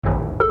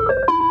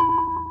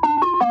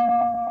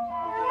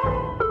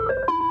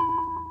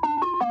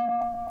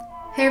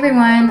Hey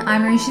everyone,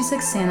 I'm Rishi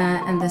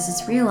Saxena, and this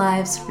is Real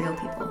Lives, Real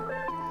People.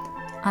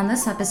 On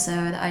this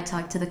episode, I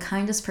talked to the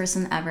kindest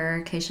person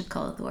ever, Keshav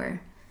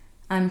Kolathur.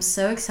 I'm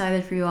so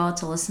excited for you all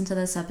to listen to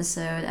this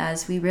episode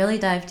as we really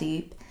dive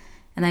deep,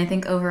 and I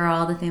think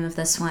overall the theme of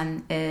this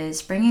one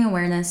is bringing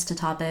awareness to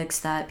topics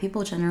that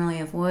people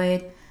generally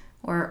avoid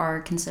or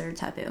are considered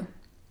taboo.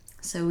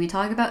 So we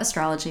talk about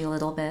astrology a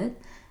little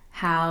bit,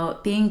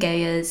 how being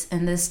gay is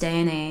in this day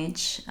and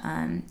age,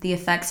 the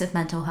effects of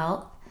mental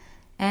health,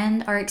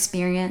 and our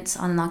experience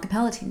on an a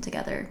cappella team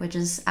together, which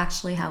is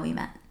actually how we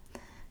met.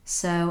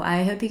 So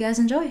I hope you guys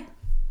enjoy.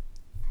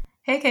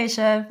 Hey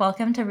Keshav,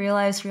 welcome to Real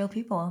Lives, Real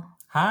People.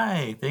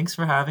 Hi, thanks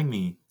for having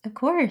me. Of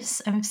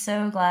course. I'm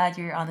so glad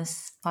you're on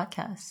this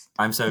podcast.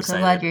 I'm so excited.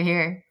 So glad you're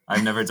here.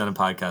 I've never done a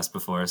podcast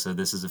before, so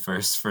this is a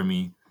first for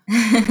me.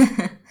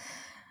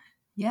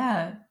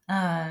 Yeah.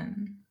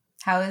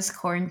 How has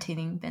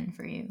quarantining been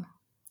for you?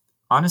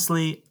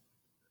 Honestly,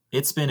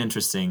 it's been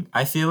interesting.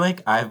 I feel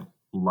like I've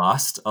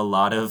lost a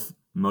lot of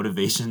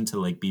motivation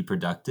to be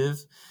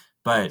productive,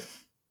 but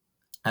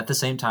at the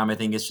same time, I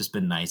think it's just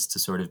been nice to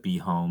sort of be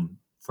home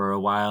for a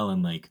while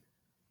and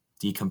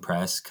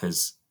decompress,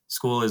 because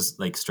school is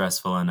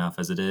stressful enough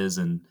as it is.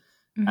 And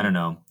I don't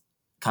know,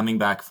 coming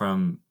back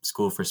from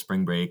school for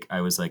spring break,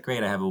 I was like,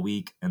 great, I have a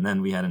week. And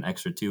then we had an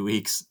extra 2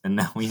 weeks, and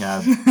now we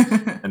have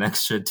an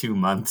extra 2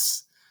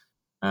 months.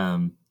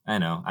 I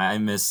know I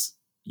miss,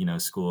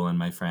 school and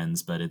my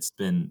friends, but it's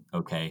been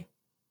okay.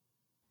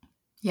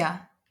 Yeah.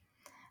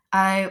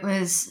 I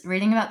was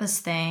reading about this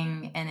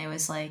thing, and it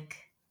was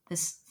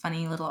this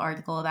funny little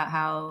article about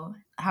how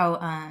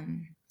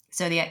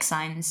zodiac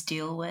signs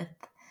deal with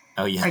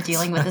are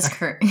dealing with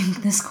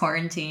this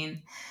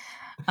quarantine.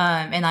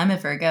 And I'm a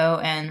Virgo,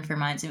 and for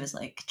mine it was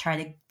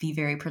try to be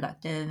very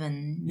productive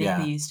and make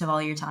the use of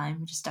all your time,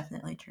 which is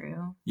definitely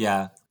true.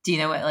 Yeah. Do you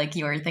know what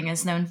your thing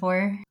is known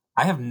for?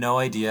 I have no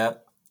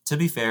idea. To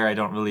be fair, I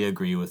don't really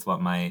agree with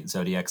what my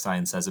zodiac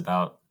sign says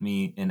about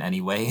me in any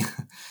way.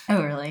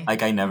 Oh, really?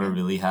 I never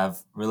really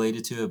have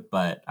related to it,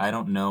 but I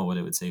don't know what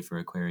it would say for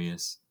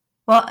Aquarius.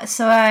 Well,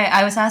 so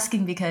I was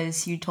asking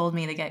because you told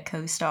me to get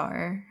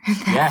CoStar.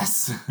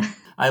 Yes.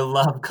 I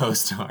love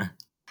CoStar.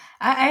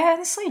 I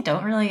honestly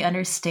don't really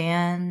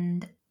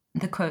understand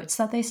the quotes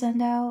that they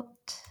send out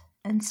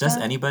and stuff.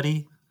 Does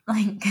anybody?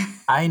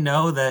 I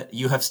know that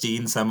you have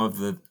seen some of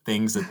the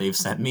things that they've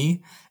sent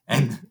me,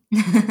 and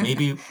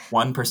maybe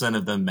 1%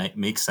 of them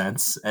make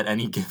sense at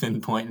any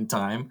given point in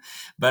time.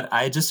 But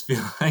I just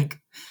feel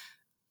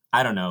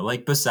I don't know,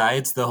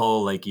 besides the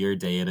whole your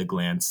day at a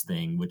glance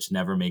thing, which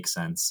never makes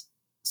sense.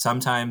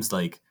 Sometimes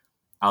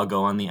I'll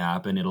go on the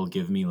app and it'll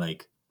give me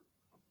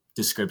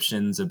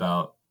descriptions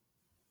about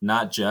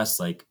not just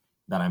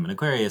that I'm an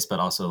Aquarius,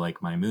 but also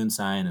my moon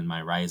sign and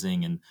my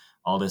rising and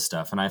all this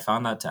stuff. And I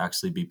found that to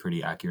actually be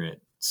pretty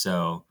accurate.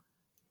 So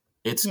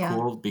it's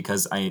cool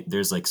because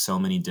there's so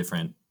many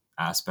different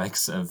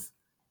aspects of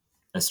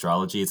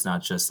astrology. It's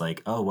not just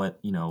oh, what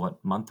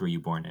month were you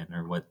born in,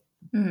 or what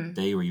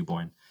day were you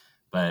born,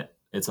 but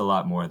it's a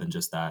lot more than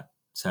just that.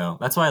 So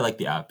that's why I like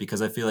the app,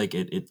 because I feel like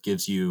it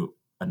gives you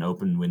an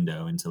open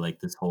window into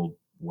this whole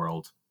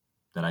world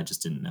that I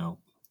just didn't know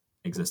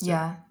existed.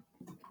 Yeah.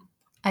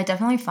 I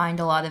definitely find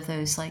a lot of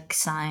those sun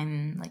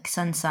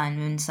sign,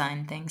 moon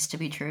sign things to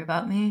be true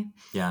about me.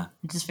 Yeah.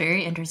 Which is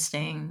very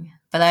interesting.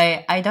 But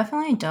I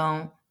definitely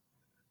don't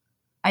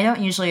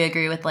usually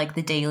agree with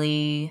the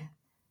daily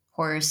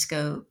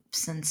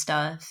horoscopes and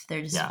stuff.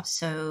 They're just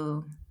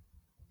so,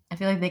 I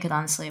feel like they could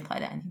honestly apply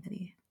to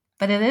anybody.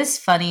 But it is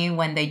funny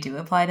when they do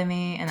apply to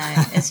me, and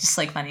it's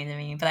just funny to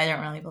me, but I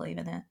don't really believe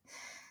in it.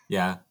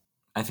 Yeah,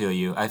 I feel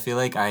you. I feel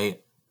like I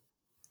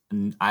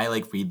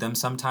read them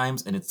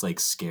sometimes, and it's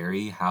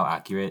scary how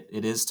accurate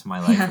it is to my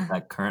life at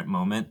that current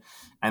moment.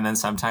 And then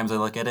sometimes I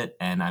look at it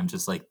and I'm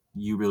just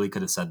you really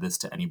could have said this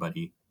to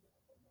anybody.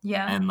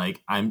 Yeah.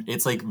 And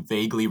it's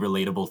vaguely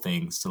relatable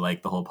things to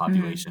the whole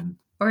population.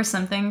 Or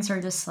some things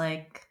are just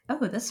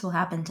oh, this will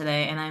happen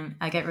today, and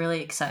I get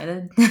really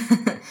excited.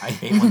 I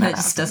hate when that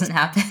just doesn't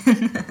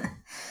happen.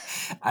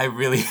 I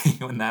really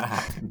hate when that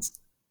happens,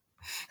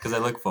 because I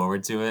look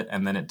forward to it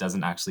and then it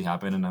doesn't actually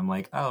happen, and I'm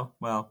like, oh,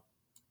 well,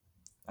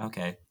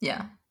 okay.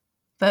 Yeah.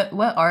 But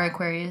what are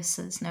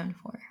Aquariuses known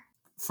for?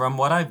 From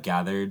what I've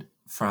gathered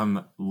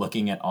from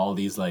looking at all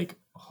these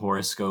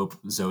horoscope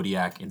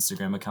zodiac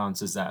Instagram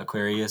accounts, is that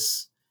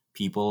Aquarius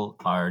people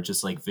are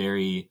just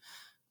very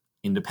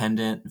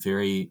independent,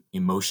 very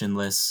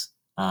emotionless,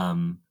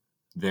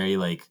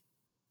 very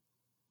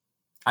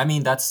I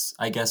mean, that's,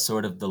 I guess,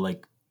 sort of the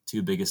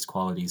two biggest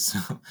qualities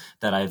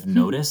that I've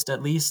noticed,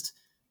 at least.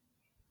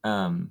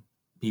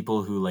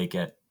 People who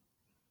get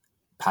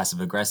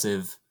passive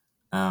aggressive.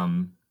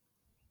 I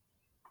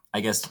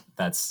guess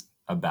that's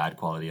a bad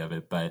quality of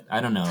it, but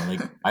I don't know.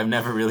 I've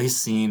never really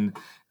seen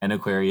an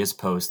Aquarius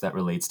post that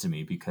relates to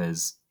me,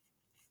 because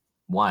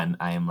one,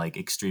 I am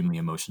extremely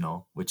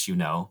emotional, which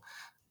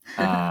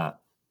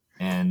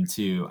and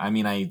two, I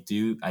mean, I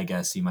do, I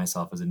guess, see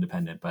myself as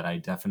independent, but I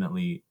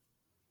definitely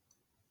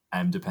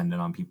am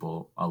dependent on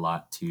people a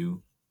lot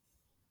too.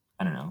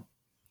 I don't know.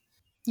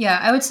 Yeah,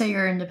 I would say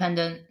you're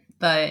independent,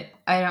 but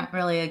I don't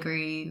really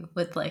agree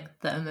with like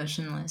the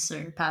emotionless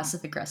or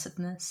passive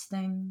aggressiveness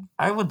thing.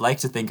 I would like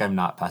to think I'm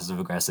not passive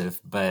aggressive,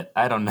 but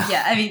I don't know.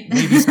 Yeah, I mean,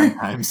 Maybe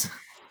sometimes.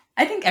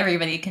 I think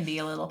everybody can be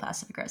a little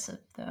passive aggressive,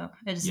 though.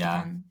 It just Yeah,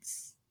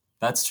 depends.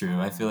 that's true.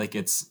 I feel Um, like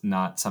it's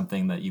not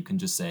something that you can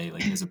just say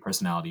like is a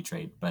personality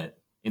trait, but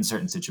in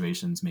certain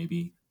situations,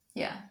 maybe.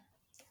 yeah.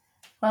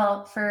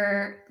 Well,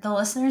 for the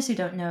listeners who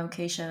don't know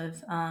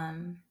Keshav,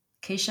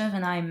 Keshav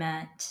and I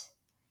met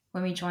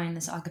when we joined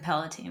this a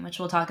cappella team, which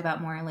we'll talk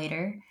about more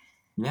later.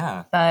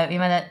 Yeah. But we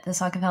met at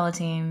this a cappella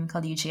team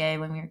called UGA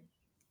when we were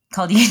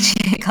called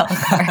UGA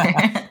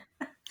Color.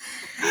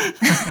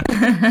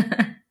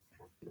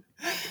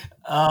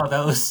 Oh,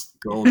 that was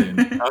golden.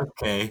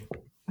 Okay.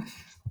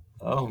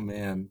 Oh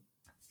man.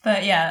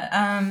 But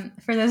yeah,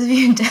 for those of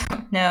you who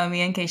don't know,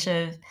 me and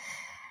Keshav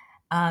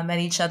met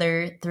each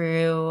other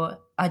through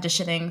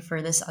auditioning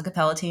for this a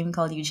cappella team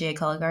called UGA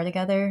Color Guard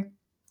together,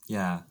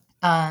 Yeah.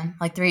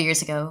 like 3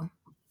 years ago.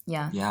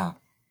 Yeah. Yeah.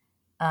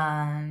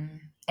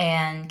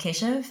 And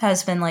Keshav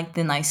has been like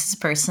the nicest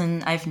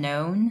person I've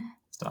known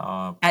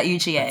Stop. at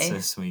That's so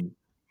UGA. sweet.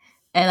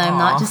 And I'm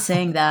not just Aw.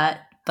 saying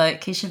that,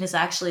 but Keshav is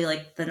actually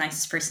like the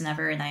nicest person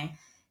ever. And I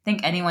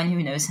think anyone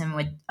who knows him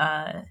would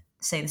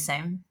say the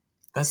same.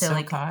 That's So, so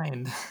like,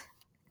 kind.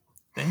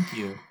 Thank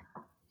you.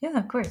 yeah,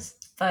 of course.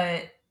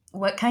 But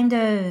what kind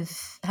of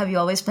have you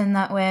always been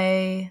that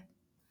way?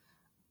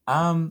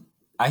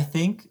 I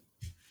think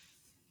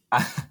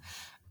I,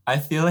 I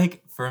feel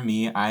like for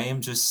me, I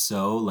am just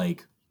so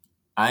like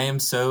I am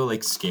so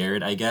like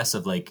scared, I guess,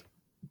 of like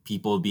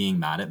people being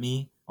mad at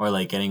me or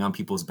like getting on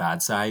people's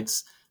bad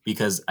sides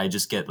because I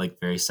just get like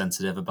very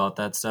sensitive about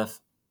that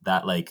stuff.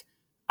 That like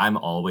I'm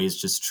always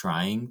just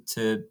trying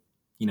to,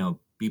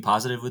 be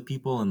positive with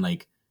people and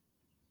like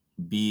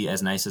be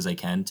as nice as I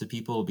can to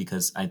people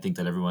because I think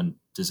that everyone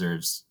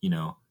deserves,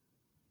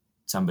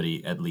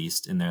 somebody at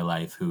least in their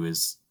life who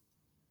is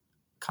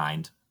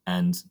kind.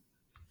 And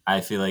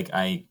I feel like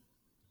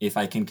if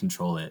I can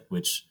control it,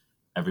 which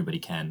everybody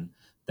can,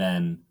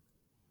 then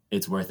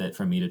it's worth it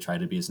for me to try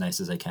to be as nice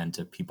as I can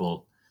to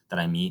people that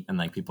I meet and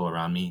like people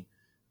around me.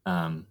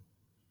 Um,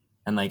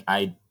 and like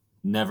I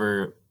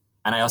never,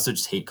 and I also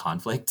just hate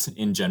conflict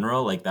in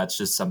general. Like that's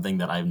just something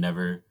that I've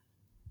never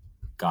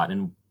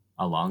gotten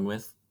along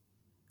with.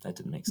 That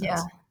didn't make Yeah.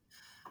 sense.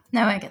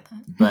 No, I get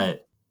that.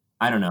 But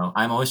I don't know.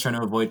 I'm always trying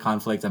to avoid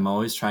conflict. I'm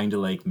always trying to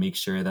like make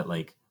sure that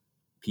like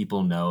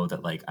people know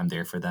that like I'm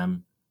there for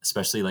them,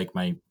 especially like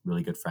my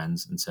really good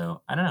friends. And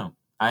so I don't know.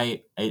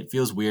 It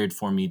feels weird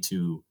for me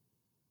to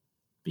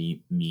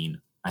be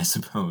mean, I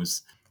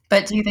suppose.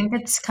 But do you think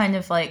it's kind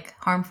of like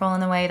harmful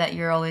in a way that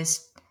you're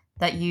always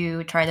that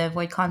you try to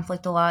avoid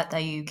conflict a lot,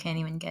 that you can't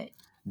even get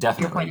your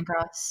point Definitely.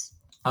 across?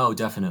 Oh,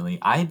 definitely.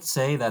 I'd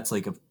say that's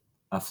like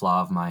a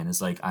flaw of mine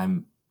is like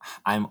I'm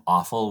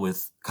awful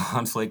with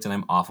conflict and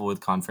I'm awful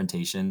with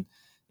confrontation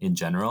in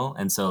general.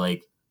 And so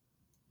like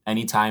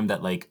anytime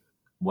that like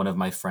one of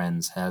my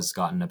friends has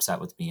gotten upset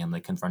with me and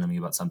like confronted me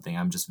about something,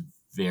 I'm just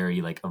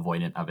very like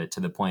avoidant of it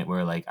to the point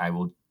where like I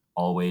will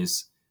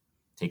always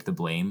take the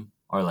blame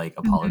or like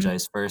Mhm.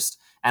 apologize first.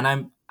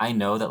 And I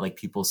know that like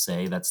people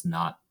say that's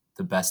not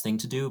the best thing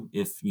to do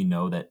if you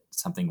know that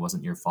something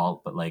wasn't your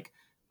fault, but like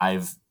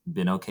I've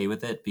been okay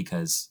with it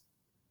because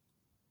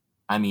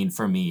I mean,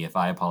 for me, if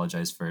I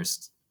apologize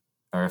first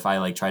or if I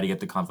like try to get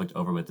the conflict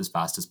over with as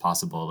fast as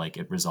possible, like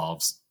it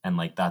resolves and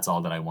like that's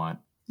all that I want.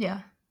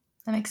 Yeah,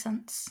 that makes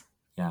sense.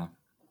 Yeah.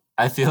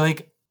 I feel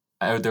like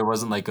there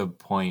wasn't like a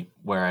point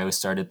where I was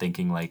started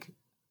thinking like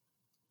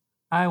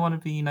I want to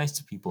be nice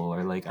to people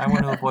or like I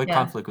want to avoid Yeah,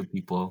 conflict with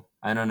people.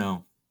 I don't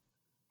know,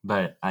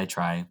 but I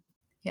try.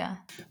 yeah.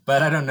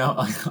 But I don't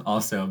know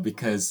also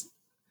because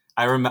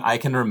I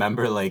can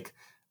remember like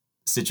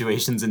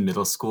situations in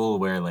middle school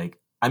where like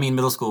I mean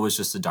middle school was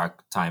just a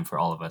dark time for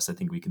all of us. I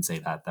think we can say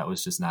that. That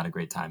was just not a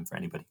great time for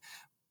anybody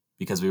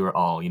because we were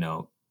all,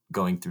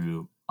 going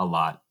through a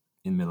lot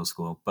in middle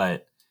school.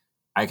 But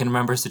I can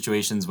remember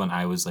situations when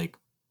I was like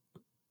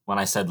when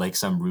I said like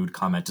some rude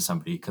comment to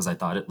somebody because I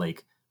thought it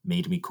like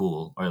made me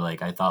cool or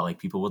like I thought like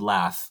people would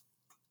laugh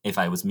if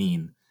I was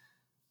mean.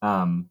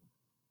 Um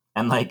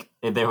and like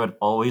there would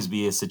always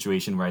be a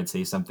situation where I'd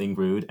say something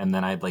rude and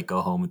then I'd like go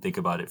home and think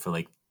about it for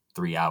like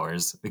 3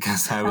 hours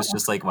because I was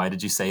just like, why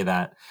did you say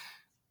that?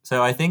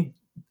 So I think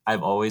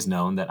I've always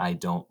known that I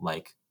don't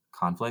like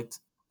conflict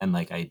and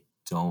like I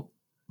don't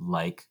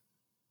like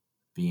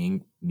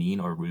being mean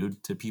or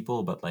rude to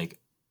people, but like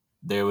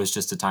there was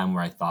just a time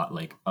where I thought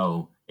like,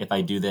 oh, if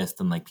I do this,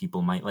 then like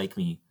people might like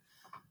me.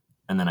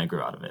 And then I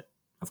grew out of it,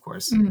 of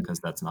course, Mm, because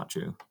that's not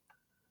true.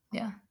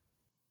 yeah.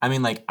 I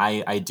mean, like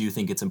I do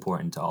think it's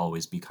important to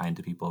always be kind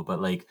to people,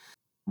 but like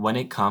when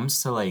it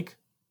comes to like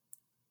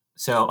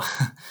so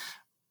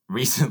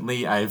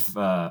recently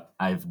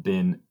I've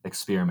been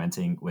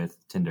experimenting with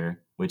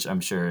Tinder, which I'm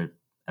sure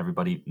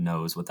everybody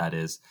knows what that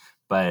is,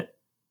 but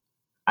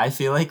I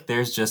feel like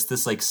there's just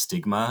this like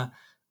stigma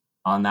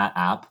on that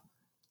app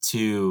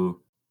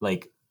to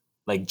like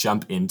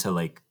jump into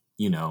like,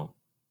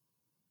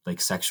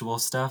 like sexual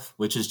stuff,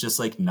 which is just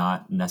like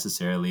not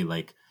necessarily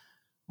like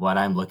what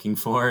I'm looking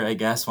for, I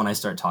guess, when I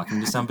start talking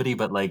to somebody.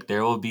 But like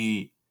there will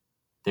be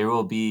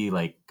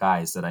like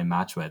guys that I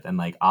match with, and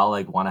like I'll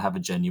like want to have a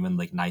genuine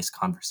like nice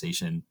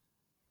conversation.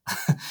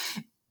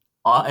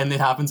 And it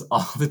happens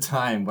all the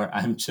time where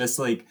I'm just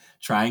like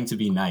trying to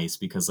be nice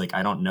because like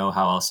I don't know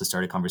how else to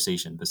start a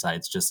conversation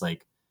besides just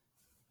like,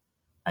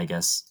 I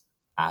guess,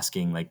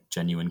 asking like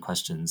genuine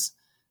questions.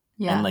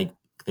 And Yeah. like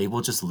they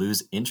will just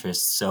lose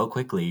interest so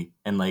quickly.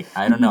 And like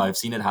I don't know, I've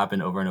seen it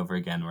happen over and over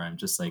again where I'm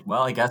just like,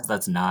 well, I guess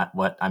that's not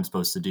what I'm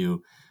supposed to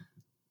do,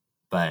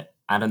 but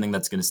I don't think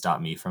that's going to stop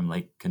me from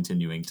like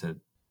continuing to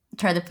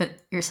Try to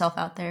put yourself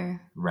out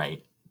there.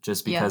 write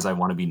just Yeah. because I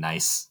want to be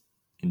nice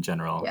in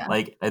general. Yeah.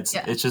 Like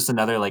Yeah. it's just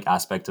another like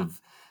aspect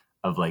of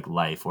like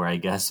life where I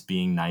guess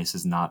being nice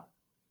is not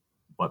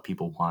what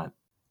people want.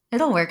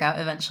 It'll work out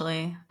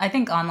eventually. I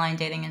think online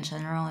dating in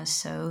general is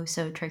so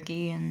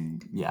tricky,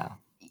 and Yeah.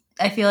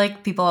 I feel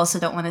like people also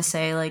don't want to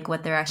say like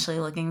what they're actually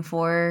looking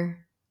for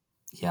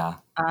Yeah.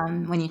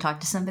 when you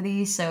talk to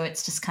somebody. So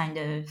it's just kind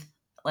of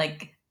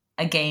like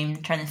a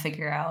game trying to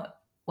figure out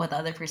what the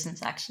other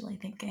person's actually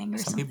thinking or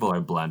Some something. people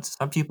are blunt.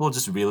 Some people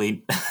just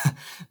really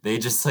they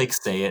just like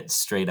say it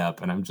straight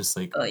up and I'm just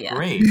like, Oh yeah.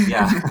 "Great.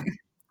 Yeah.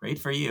 Great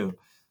for you."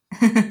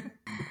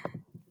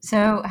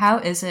 So how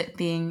is it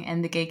being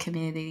in the gay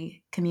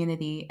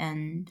community,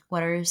 and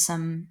what are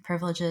some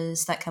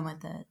privileges that come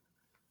with it?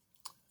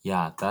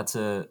 Yeah, that's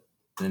an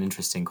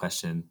interesting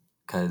question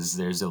because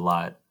there's a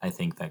lot I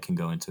think that can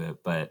go into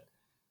it, but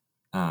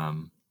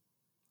um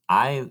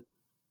I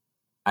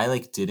I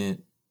like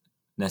didn't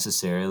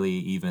necessarily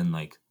even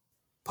like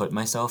put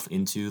myself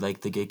into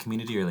like the gay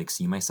community or like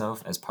see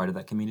myself as part of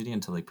that community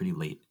until like pretty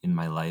late in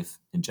my life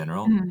in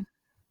general. Mhm.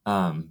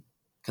 Um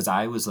cuz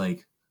I was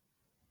like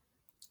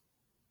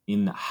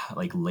in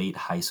like late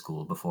high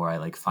school before I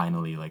like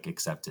finally like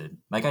accepted.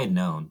 Like I had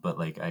known, but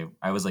like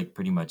I was like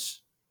pretty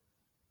much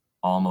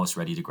almost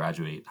ready to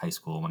graduate high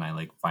school when I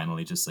like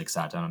finally just like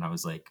sat down and I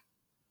was like,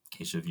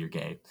 Keshav, you're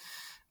gay.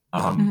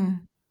 Um,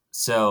 Mhm.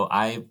 so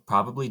I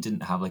probably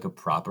didn't have like a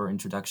proper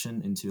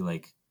introduction into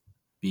like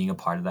being a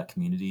part of that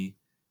community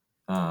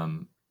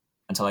um,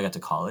 until I got to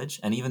college.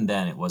 And even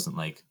then, it wasn't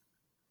like,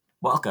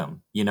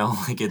 welcome,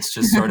 like it's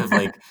just sort of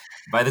like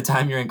by the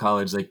time you're in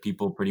college, like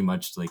people pretty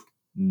much like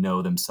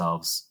know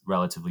themselves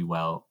relatively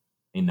well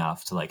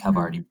enough to like have Mhm.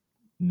 already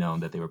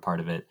known that they were part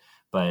of it.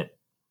 But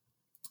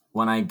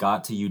when I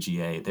got to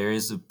UGA, there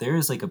is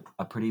like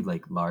a pretty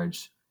like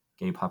large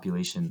gay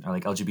population or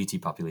like LGBT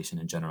population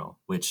in general,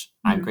 which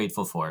I'm Mhm.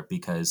 grateful for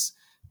because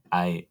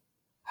I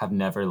have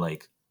never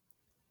like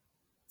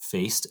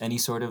faced any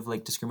sort of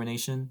like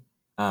discrimination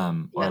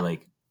or Yeah,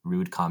 like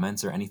rude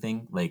comments or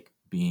anything like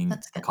being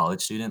that's a good.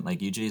 college student.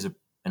 Like UGA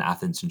and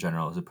Athens in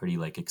general is a pretty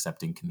like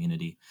accepting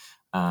community.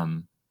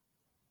 Um,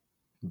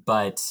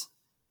 but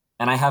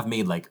and I have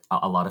made like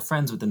a lot of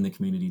friends within the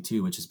community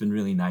too, which has been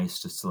really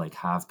nice just to like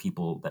have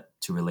people that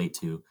to relate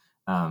to.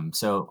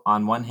 So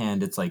on one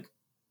hand, it's like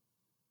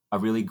a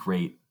really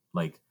great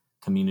like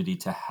community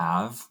to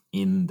have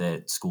in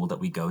the school that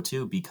we go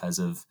to because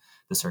of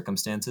the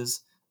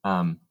circumstances.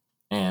 And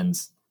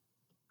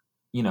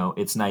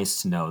it's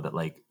nice to know that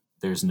like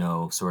there's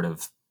no sort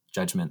of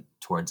judgment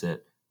towards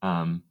it.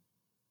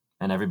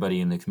 And everybody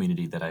in the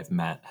community that I've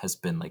met has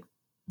been like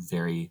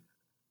very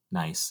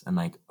nice and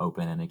like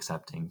open and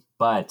accepting.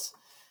 But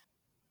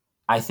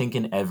I think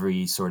in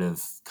every sort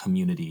of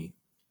community,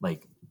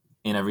 like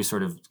in every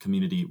sort of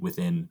community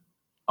within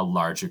a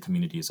larger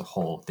community as a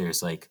whole,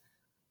 there's like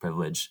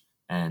privilege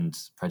and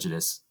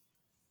prejudice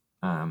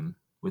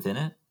within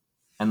it.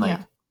 And Yeah.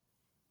 like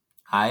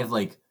I've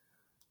like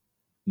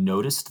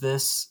noticed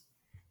this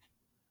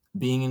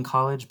being in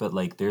college, but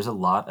like there's a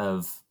lot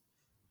of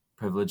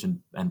privilege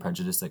and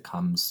prejudice that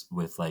comes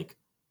with like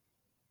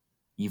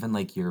even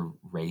like your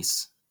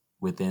race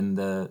within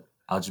the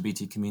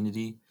LGBT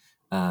community.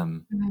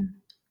 Um, Mhm.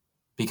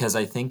 because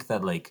I think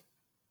that like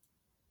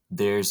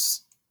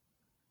there's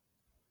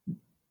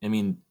I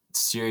mean,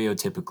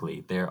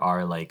 stereotypically, there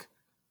are like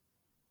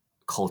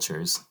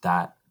cultures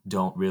that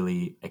don't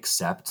really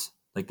accept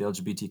like the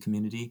LGBT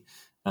community,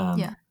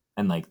 Yeah.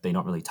 and like they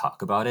don't really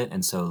talk about it,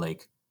 and so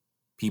like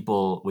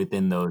people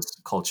within those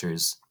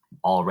cultures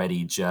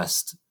already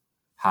just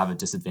have a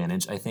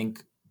disadvantage, I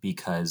think,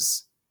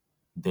 because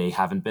they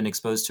haven't been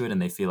exposed to it,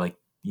 and they feel like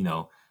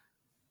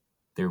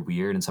they're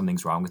weird and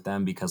something's wrong with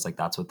them because like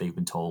that's what they've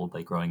been told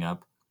like growing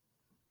up.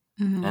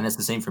 And Mhm. it's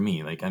the same for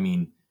me. Like, I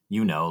mean,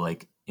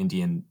 like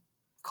Indian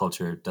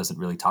culture doesn't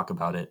really talk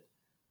about it.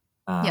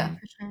 Yeah, Um,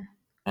 for sure.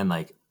 and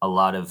like a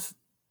lot of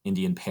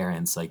Indian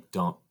parents like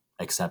don't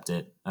accept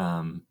it.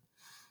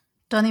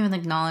 Don't even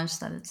acknowledge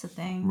that it's a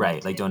thing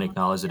Right. Like don't too.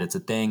 acknowledge that it's a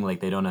thing. Like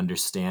they don't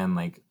understand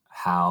like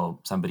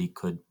how somebody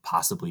could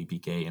possibly be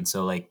gay. And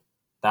so like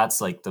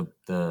that's like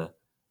the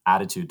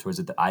attitude towards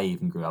it that I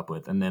even grew up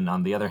with. And then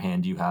on the other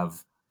hand, you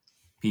have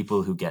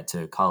people who get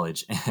to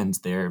college and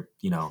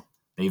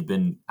they've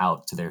been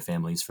out to their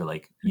families for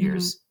like Mhm.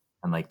 years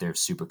and like they're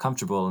super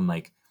comfortable and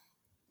like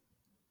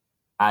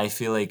I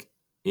feel like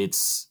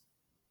it's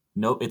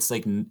no, it's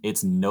like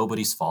it's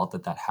nobody's fault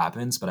that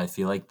happens, but I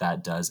feel like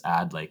that does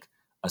add like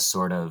a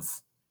sort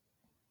of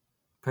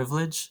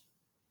privilege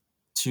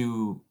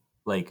to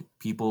like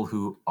people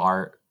who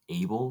are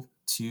able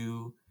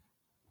to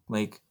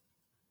like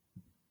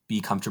be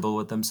comfortable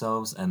with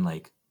themselves and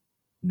like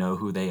know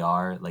who they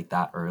are like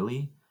that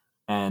early,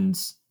 and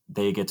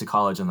they get to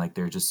college and like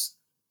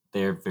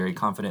they're very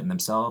confident in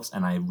themselves,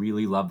 and I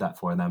really love that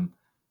for them,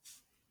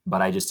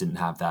 but I just didn't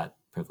have that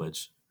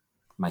privilege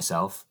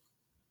myself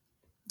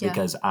Yeah.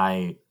 because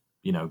I,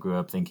 grew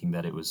up thinking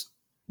that it was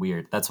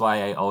weird. That's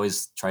why I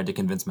always tried to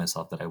convince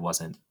myself that I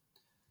wasn't,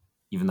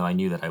 even though I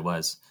knew that I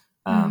was.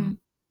 Hmm. Um,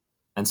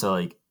 and so,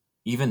 like,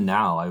 even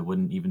now, I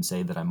wouldn't even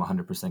say that I'm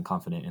 100%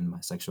 confident in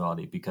my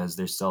sexuality because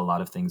there's still a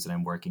lot of things that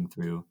I'm working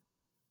through.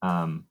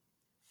 Um,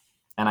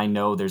 and I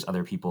know there's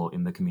other people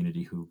in the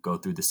community who go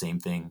through the same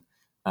thing.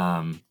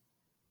 Um,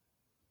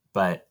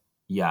 but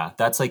yeah,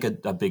 that's like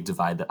a big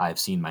divide that I've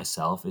seen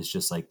myself. Is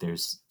just like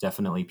there's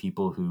definitely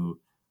people who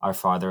are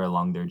farther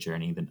along their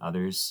journey than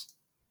others.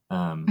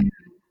 Um,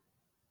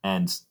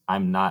 and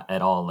I'm not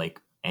at all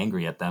like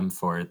angry at them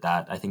for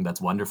that. I think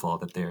that's wonderful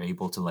that they're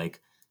able to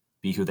like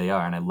be who they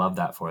are, and I love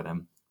that for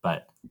them.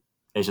 But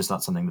it's just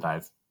not something that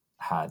I've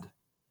had.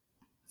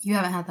 You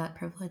haven't had that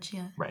privilege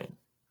yet. Right.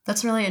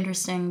 That's really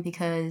interesting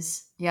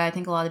because yeah, I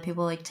think a lot of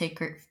people like take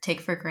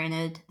for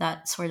granted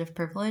that sort of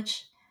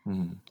privilege,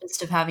 Hmm.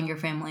 just of having your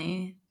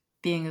family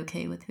being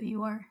okay with who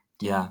you are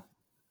too. Yeah,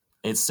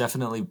 it's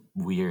definitely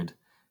weird,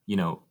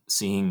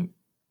 seeing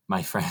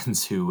my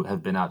friends who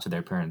have been out to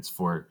their parents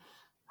for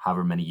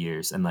however many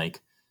years, and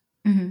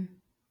Hmm.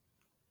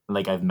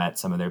 like I've met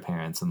some of their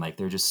parents, and like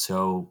they're just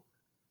so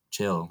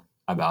chill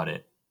about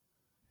it.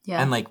 And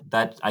Yeah. like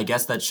that, I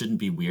guess that shouldn't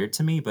be weird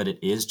to me, but it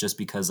is just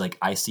because like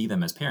I see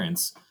them as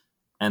parents.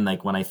 And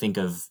like when I think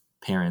of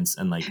parents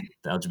and like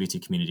the LGBT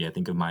community, I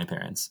think of my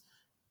parents.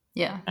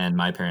 Yeah. And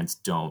my parents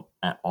don't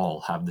at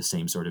all have the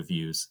same sort of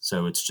views.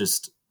 So it's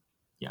just,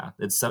 yeah,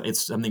 it's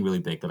something really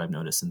big that I've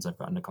noticed since I've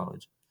gotten to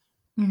college.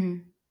 Hmm.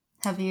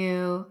 Have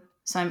you?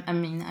 So I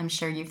mean, I'm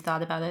sure you've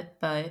thought about it,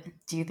 but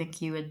do you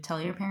think you would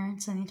tell your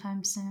parents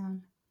anytime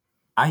soon?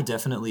 I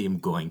definitely am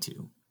going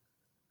to.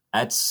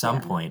 At some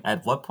Yeah. point.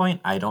 At what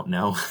point? I don't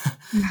know.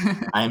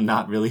 I'm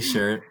not really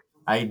sure.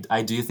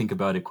 I do think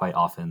about it quite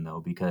often though,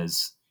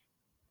 because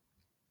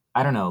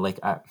I don't know,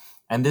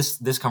 and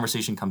this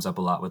conversation comes up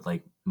a lot with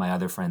like my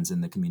other friends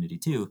in the community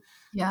too,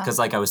 Yeah. because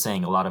like I was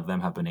saying, a lot of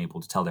them have been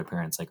able to tell their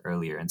parents like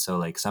earlier, and so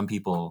like some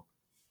people,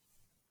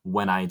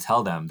 when I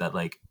tell them that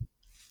like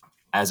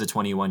as a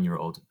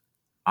 21-year-old,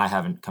 I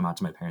haven't come out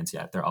to my parents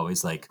yet, they're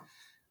always like,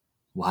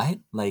 "What?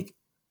 Like,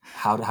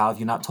 how have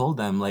you not told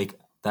them? Like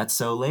that's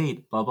so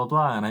late, blah blah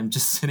blah." And I'm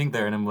just sitting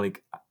there and I'm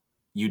like,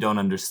 "You don't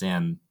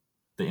understand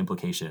the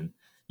implication,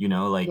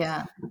 like."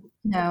 Yeah.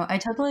 No,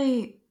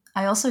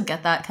 I also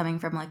get that coming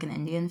from like an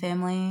Indian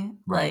family.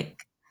 Right.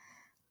 Like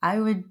I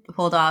would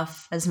hold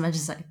off as much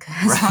as I could,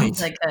 as long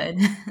as Right. I could.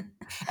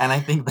 And I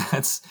think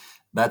that's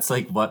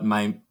like what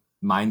my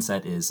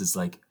mindset is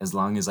like as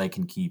long as I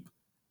can keep,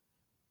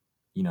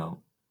 you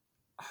know,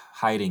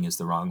 hiding is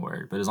the wrong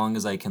word, but as long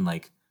as I can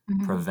like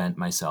Mhm. prevent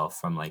myself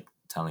from like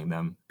telling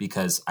them,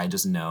 because I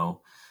just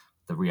know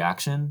the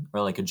reaction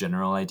or like a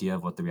general idea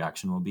of what the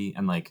reaction will be.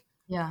 And like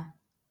Yeah.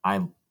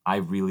 I I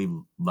really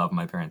love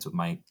my parents with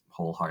my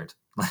whole heart.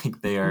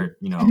 Like they Mhm. are,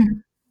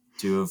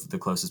 two of the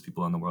closest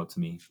people in the world to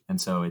me. And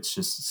so it's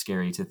just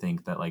scary to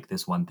think that like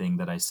this one thing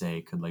that I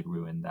say could like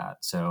ruin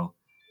that. So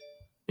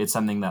it's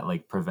something that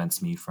like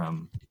prevents me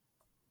from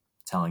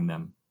telling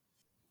them,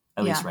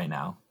 at least Yeah. right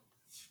now.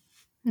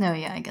 No,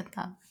 yeah, I get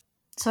that.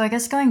 So I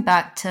guess going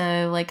back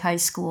to like high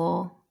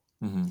school,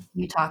 Hmm.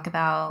 you talked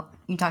about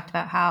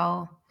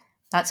how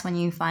that's when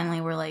you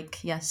finally were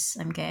like, yes,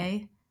 I'm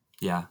gay,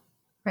 Yeah.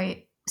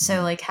 right? So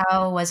Hmm. like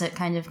how was it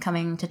kind of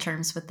coming to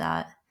terms with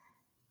that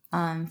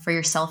for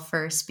yourself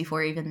first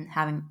before even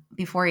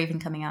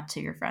coming out to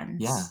your Yeah.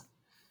 friends?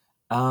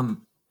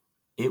 Um,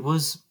 it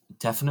was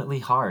definitely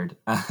hard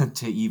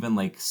to even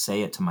like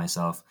say it to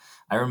myself.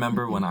 I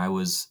remember Mhm. when I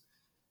was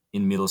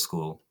in middle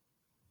school,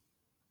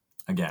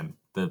 again,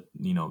 the,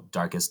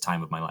 darkest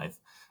time of my life.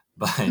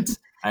 But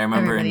I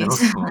remember in middle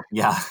Everybody's. school,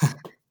 yeah,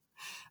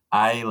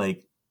 I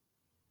like,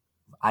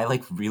 I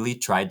like really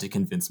tried to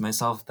convince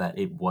myself that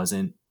it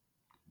wasn't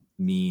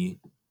me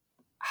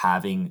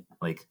having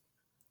like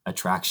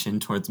attraction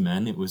towards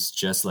men. It was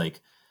just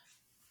like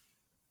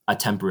a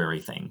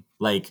temporary thing.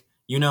 Like,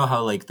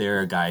 how like there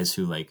are guys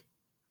who like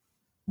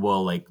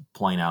will like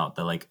point out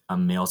that like a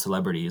male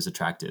celebrity is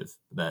attractive,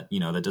 that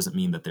that doesn't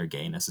mean that they're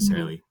gay Mhm.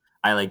 necessarily.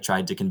 I like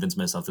tried to convince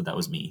myself that that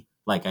was me.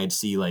 Like I'd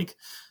see like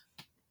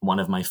one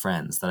of my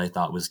friends that I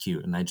thought was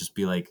cute, and I'd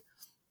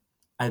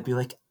be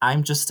like,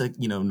 I'm just a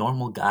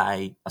normal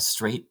guy, a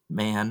straight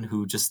man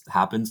who just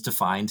happens to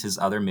find his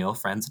other male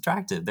friends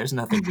attractive. There's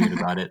nothing weird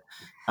about it.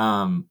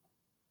 um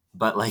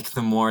but like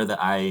the more that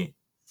I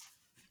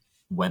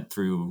went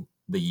through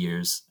the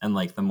years, and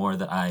like the more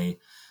that I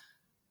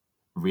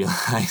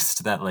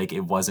realized that like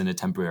it wasn't a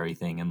temporary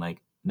thing, and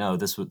like no,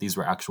 these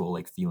were actual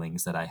like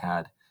feelings that I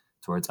had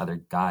towards other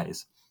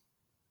guys.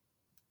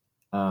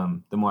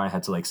 the more I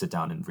had to like sit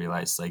down and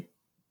realize like,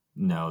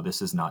 no,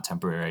 this is not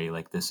temporary.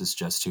 Like this is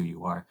just who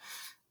you are.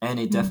 And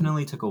it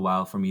definitely took a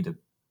while for me to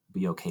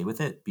be okay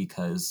with it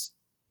because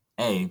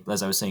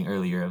as I was saying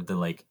earlier, of the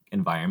like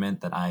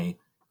environment that I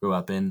grew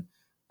up in,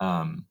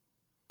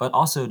 but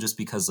also just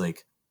because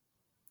like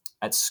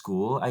at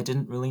school I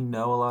didn't really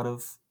know a lot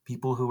of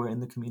people who were in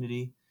the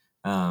community,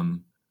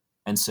 um,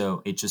 and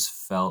so it just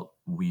felt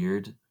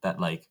weird that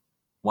like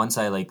once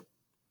I like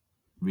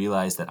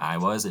realized that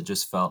it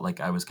just felt like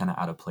I was kind of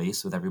out of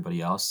place with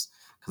everybody else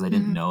because I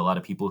didn't know a lot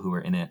of people who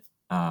were in it.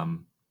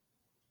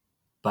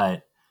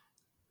 But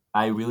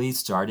I really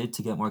started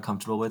to get more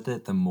comfortable with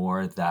it the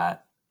more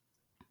that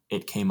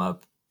it came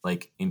up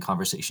like in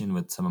conversation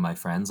with some of my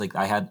friends. Like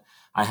I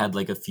had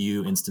like a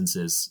few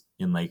instances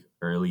in like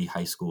early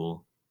high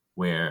school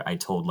where I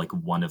told like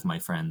one of my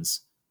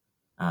friends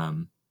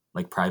um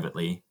like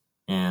privately,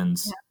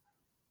 and Yeah.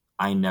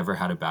 I never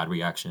had a bad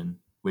reaction,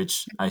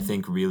 which I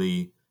think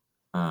really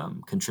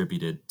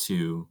contributed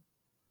to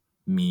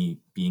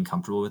me being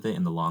comfortable with it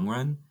in the long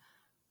run.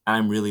 And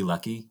I'm really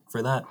lucky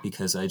for that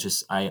because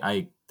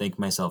I thank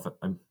myself.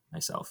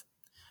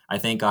 I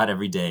thank God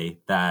every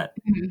day that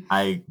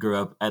I grew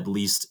up at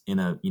least in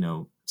a,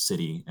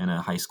 city and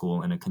a high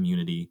school and a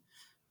community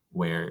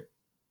where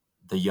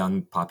the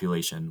young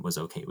population was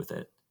okay with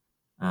it.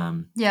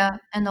 Yeah,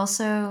 and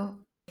also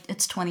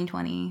it's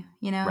 2020,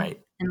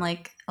 Right, and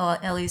like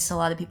at least a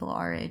lot of people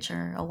our age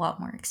are a lot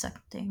more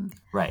accepting.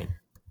 right.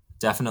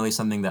 Definitely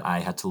something that I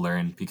had to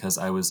learn because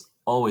I was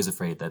always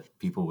afraid that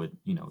people would,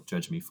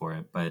 judge me for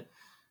it. But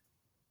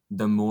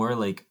the more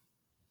like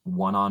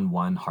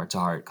one-on-one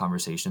heart-to-heart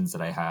conversations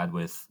that I had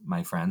with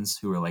my friends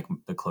who were like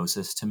the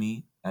closest to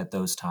me at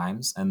those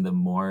times, and the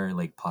more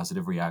like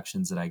positive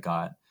reactions that I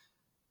got,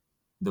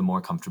 the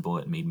more comfortable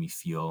it made me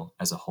feel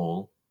as a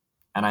whole.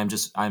 And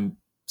I'm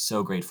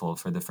so grateful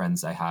for the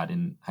friends I had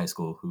in high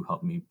school who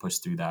helped me push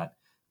through that,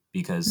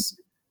 because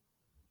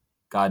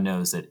God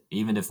knows that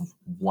even if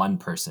one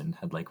person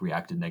had like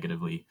reacted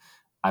negatively,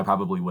 I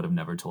probably would have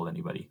never told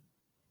anybody,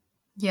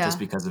 just Yeah.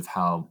 because of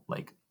how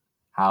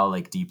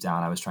deep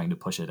down I was trying to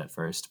push it at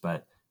first.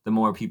 But the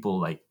more people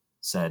like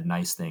said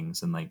nice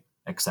things and like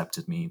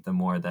accepted me, the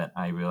more that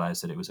I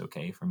realized that it was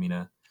okay for me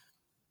to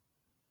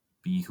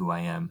be who I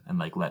am and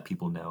like let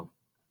people know.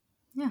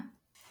 Yeah.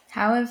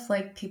 How have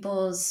like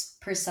people's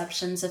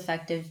perceptions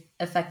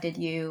affected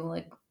you?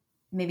 Like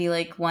maybe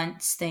like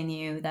once they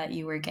knew that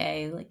you were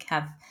gay, like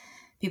have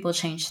people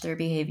changed their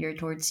behavior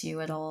towards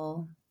you at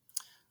all?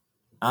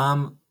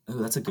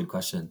 That's a good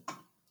question.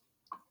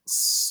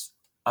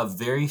 A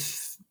very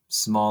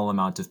small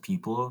amount of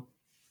people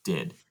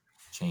did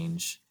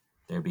change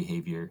their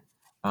behavior.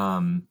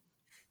 Um,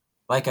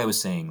 like I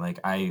was saying, like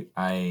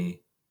I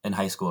in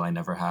high school I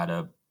never had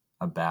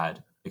a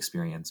bad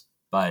experience,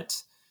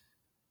 but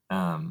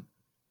um,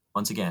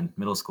 once again,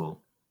 middle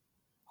school,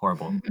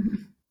 horrible.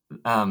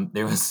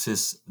 There was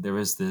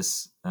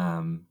this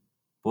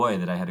boy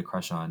that I had a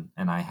crush on,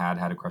 and I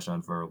had a crush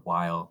on for a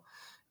while,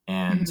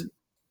 and Mhm.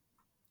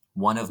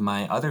 one of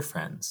my other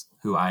friends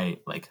who I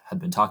like had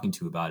been talking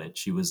to about it,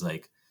 she was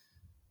like,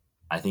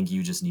 I think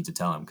you just need to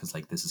tell him because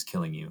like this is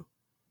killing you.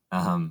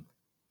 Um,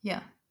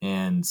 Yeah.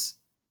 and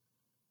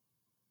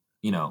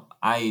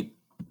I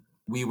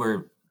we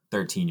were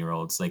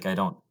 13-year-olds. Like I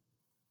don't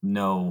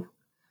know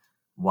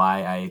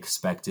why I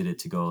expected it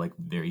to go like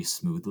very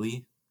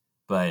smoothly,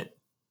 but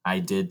I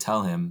did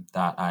tell him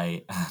that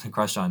I had a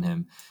crush on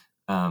him,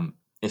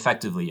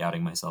 effectively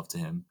outing myself to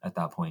him at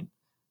that point.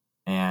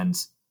 And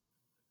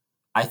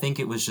I think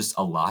it was just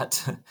a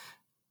lot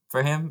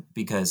for him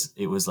because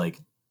it was like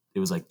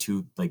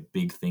two like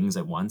big things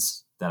at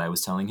once that I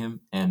was telling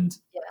him, and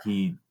Yeah.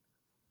 he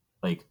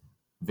like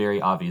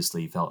very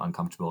obviously felt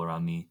uncomfortable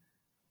around me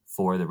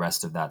for the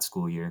rest of that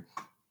school year.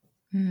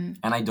 Mhm.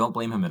 And I don't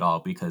blame him at all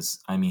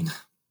because I mean,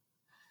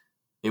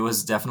 it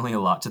was definitely a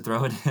lot to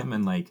throw at him,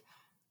 and like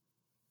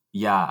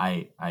yeah,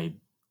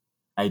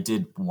 I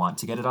did want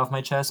to get it off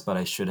my chest, but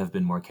I should have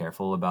been more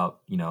careful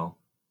about,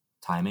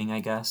 timing, I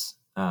guess.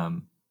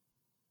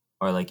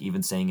 Or like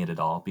even saying it at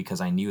all,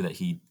 because I knew that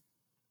he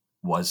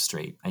was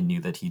straight. I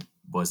knew that he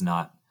was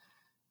not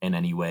in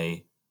any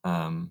way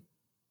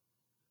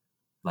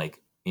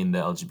like in the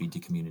LGBT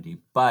community.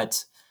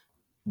 But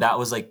that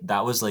was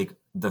like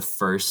the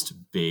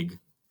first big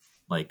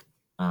like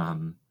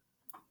um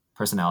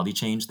personality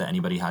change that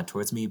anybody had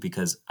towards me,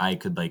 because I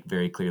could like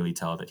very clearly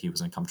tell that he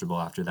was uncomfortable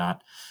after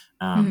that.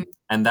 Mhm.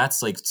 And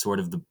that's like sort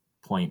of the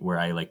point where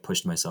I like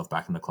pushed myself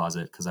back in the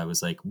closet, because I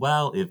was like,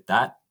 well, if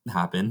that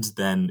happened,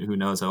 then who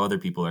knows how other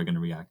people are going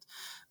to react.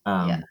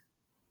 Yeah. Um,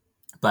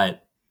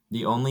 but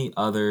the only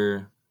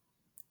other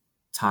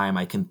time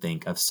I can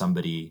think of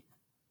somebody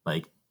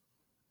like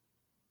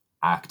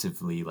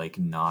actively like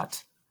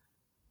not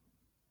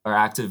or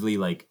actively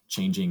like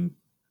changing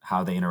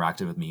how they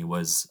interacted with me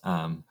was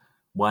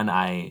when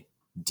I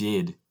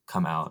did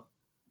come out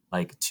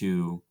like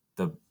to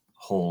the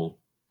whole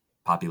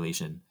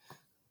population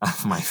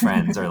of my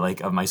friends or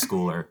like of my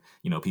school, or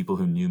people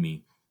who knew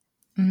me.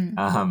 Mhm.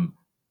 Um,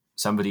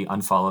 somebody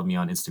unfollowed me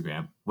on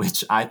Instagram,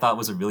 which I thought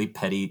was a really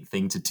petty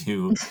thing to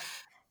do.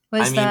 I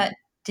Was mean, that,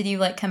 did you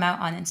like come out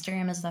on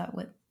Instagram? Is that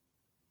what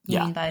you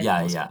yeah, mean by yeah,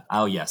 full yeah. circle?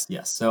 Oh, yes,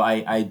 yes. So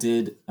I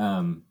did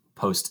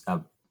post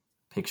a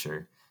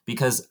picture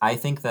because I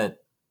think that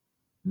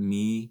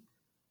me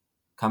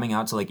coming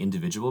out to like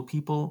individual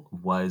people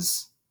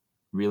was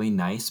really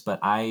nice, but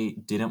I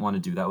didn't want to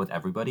do that with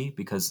everybody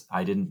because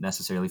I didn't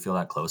necessarily feel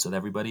that close with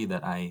everybody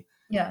that I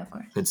Yeah, of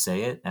course. could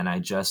say it. And I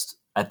just,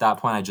 at that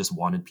point, I just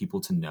wanted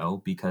people to know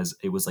because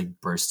it was like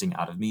bursting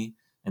out of me.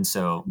 And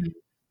so, Mhm.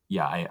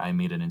 yeah, I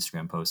made an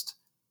Instagram post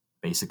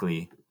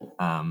basically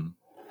um,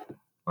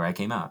 where I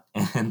came out.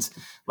 And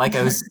like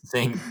I was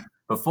saying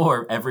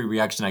before, every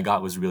reaction I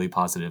got was really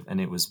positive and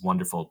it was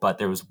wonderful. But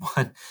there was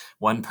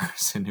one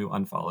person who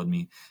unfollowed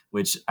me,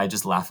 which I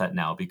just laugh at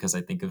now because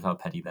I think of how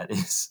petty that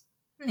is.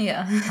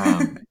 Yeah.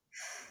 Um,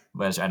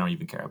 which I don't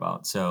even care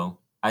about. So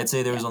I'd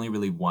say there Yeah. was only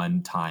really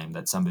one time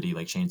that somebody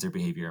like changed their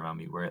behavior around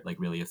me where it like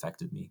really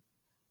affected me.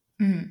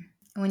 Mhm.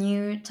 When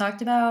you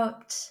talked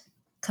about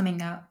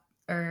coming out,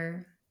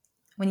 or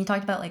when you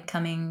talked about like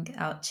coming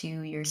out to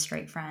your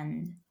straight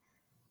friend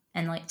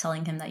and like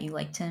telling him that you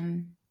liked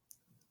him,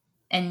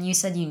 and you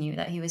said you knew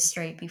that he was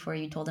straight before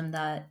you told him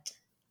that,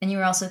 and you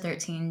were also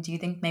 13, do you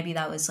think maybe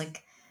that was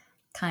like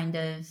kind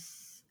of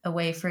a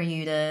way for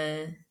you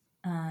to,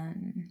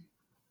 um,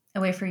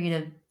 a way for you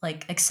to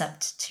like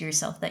accept to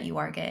yourself that you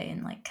are gay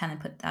and like kind of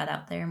put that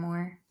out there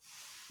more?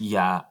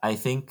 Yeah, I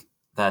think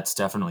that's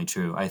definitely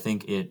true. I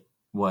think it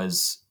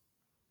was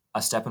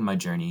a step in my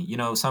journey. You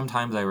know,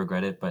 sometimes I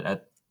regret it, but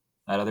at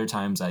other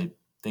times I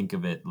think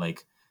of it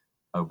like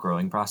a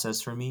growing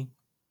process for me,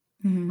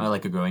 or Hmm.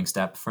 like a growing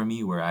step for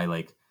me where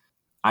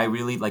I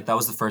really like that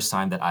was the first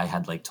time that I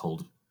had like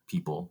told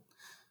people.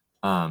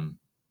 Um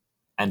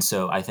and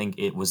so I think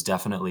it was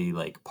definitely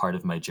like part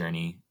of my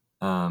journey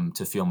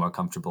to feel more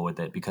comfortable with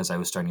it because I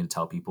was starting to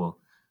tell people.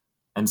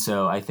 And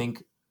so I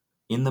think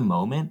in the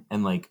moment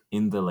and like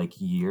in the like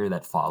year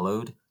that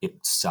followed,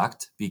 it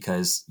sucked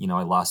because, you know,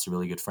 I lost a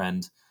really good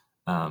friend.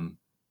 Um,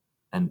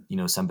 and, you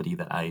know, somebody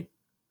that I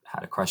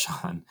had a crush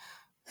on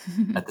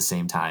at the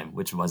same time,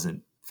 which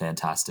wasn't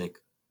fantastic.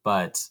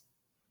 But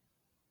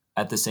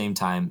at the same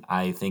time,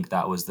 I think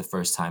that was the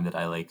first time that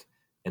I like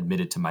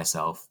admitted to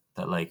myself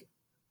that like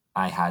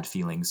I had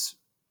feelings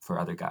for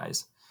other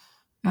guys.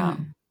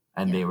 Hmm.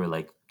 And Yeah. they were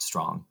like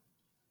strong.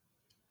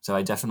 So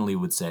I definitely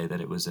would say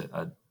that it was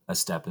a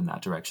step in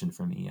that direction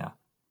for me. Yeah.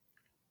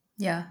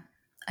 Yeah.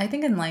 I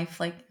think in life,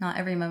 like, not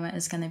every moment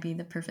is going to be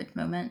the perfect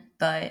moment,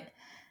 but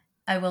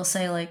I will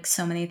say, like,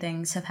 so many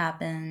things have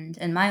happened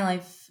in my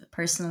life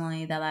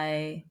personally that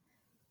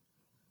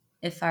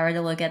if I were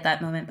to look at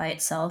that moment by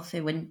itself,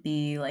 it wouldn't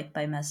be like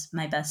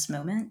my best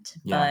moment.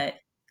 Yeah. But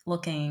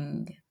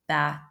looking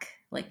back,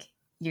 like,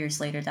 years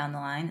later down the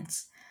line,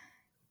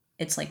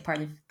 it's like part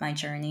of my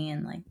journey,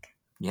 and like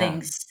Yeah.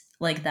 things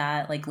like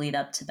that, like, lead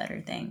up to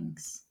better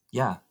things.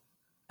 Yeah.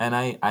 And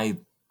I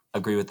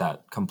agree with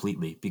that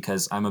completely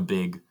because I'm a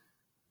big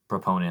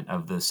proponent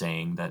of the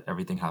saying that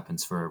everything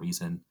happens for a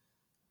reason.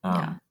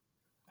 Yeah. Um,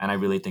 and I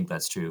really think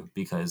that's true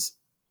because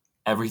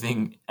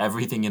everything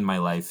in my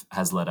life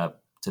has led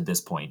up to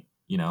this point,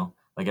 you know?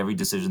 Like every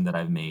decision that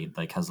I've made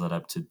like has led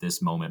up to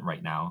this moment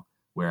right now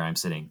where I'm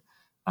sitting.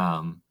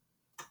 Um,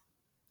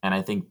 and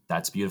I think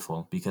that's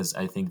beautiful because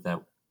I think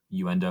that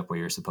you end up where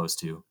you're supposed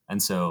to.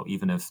 And so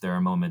even if there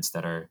are moments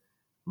that are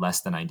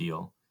less than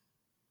ideal,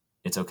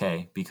 it's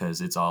okay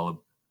because it's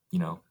all, you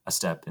know, a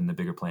step in the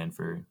bigger plan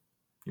for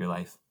your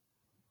life.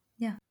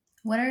 Yeah.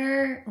 What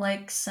are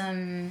like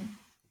some,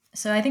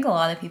 so I think a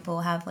lot of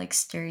people have like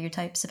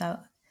stereotypes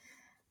about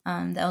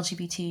the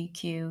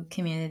LGBTQ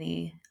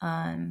community.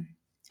 And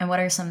what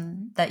are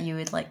some that you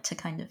would like to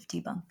kind of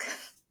debunk?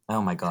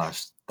 Oh my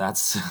gosh,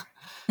 that's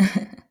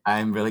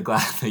I'm really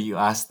glad that you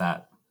asked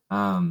that.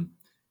 Um,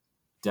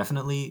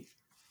 definitely,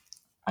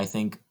 I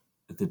think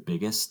the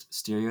biggest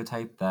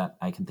stereotype that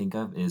I can think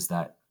of is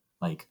that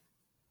like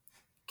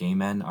gay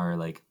men are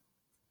like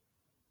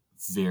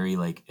very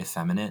like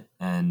effeminate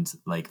and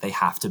like they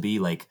have to be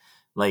like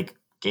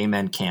gay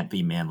men can't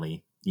be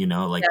manly, you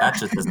know, like that Yeah.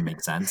 just doesn't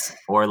make sense.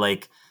 Or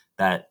like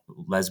that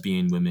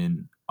lesbian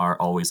women are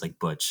always like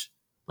butch,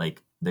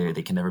 like they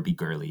can never be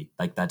girly.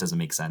 Like that doesn't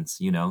make sense,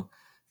 you know?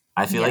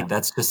 I feel Yeah. like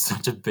that's just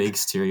such a big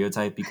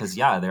stereotype because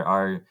yeah, there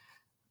are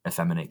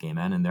effeminate gay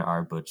men and there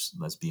are butch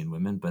lesbian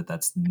women, but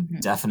that's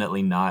Mhm.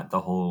 definitely not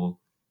the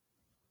whole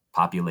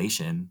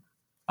population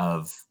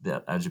of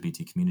the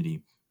LGBT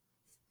community.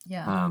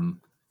 Yeah.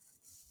 Um,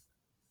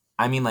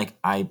 I mean, like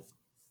I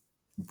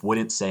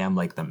wouldn't say I'm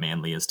like the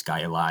manliest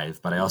guy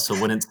alive, but I also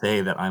wouldn't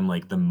say that I'm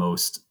like the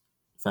most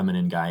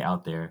feminine guy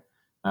out there.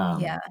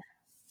 Yeah. Um,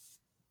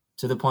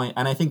 to the point,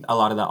 and I think a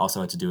lot of that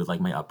also had to do with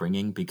like my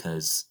upbringing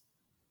because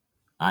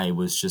I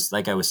was just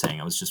like I was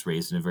saying, I was just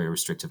raised in a very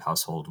restrictive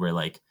household where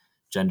like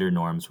gender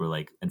norms were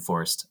like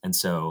enforced, and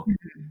so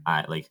Mhm.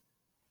 I like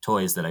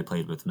toys that I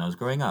played with when I was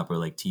growing up, or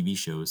like TV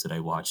shows that I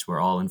watched, were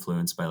all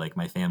influenced by like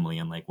my family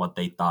and like what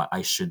they thought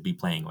I should be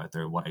playing with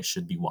or what I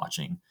should be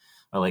watching,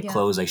 or like Yeah.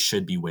 clothes I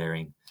should be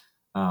wearing.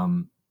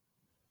 Um,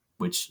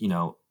 which, you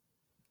know,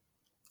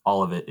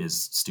 all of it is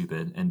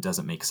stupid and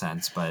doesn't make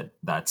sense, but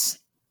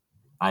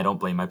I don't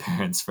blame my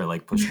parents for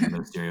like pushing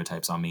those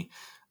stereotypes on me.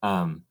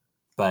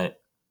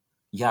 But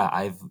yeah,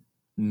 I've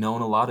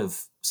known a lot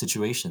of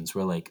situations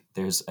where like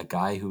there's a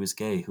guy who is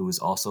gay who is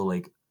also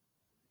like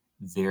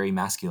very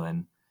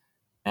masculine,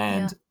 Yeah.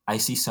 and I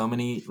see so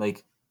many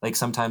like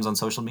sometimes on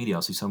social media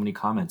I'll see so many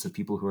comments of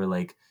people who are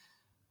like,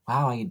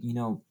 wow,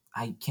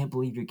 I can't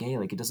believe you're gay,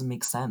 like it doesn't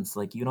make sense,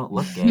 like you don't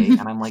look gay.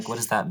 And I'm like, what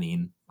does that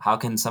mean? How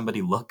can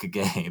somebody look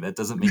gay? That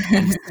doesn't make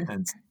any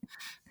sense.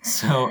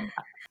 So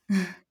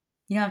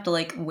You don't have to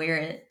like wear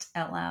it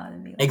out loud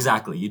and be like,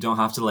 exactly, you don't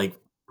have to like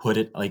put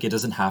it, like it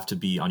doesn't have to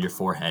be on your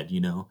forehead,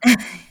 you know.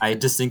 I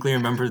distinctly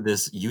remember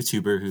this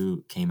YouTuber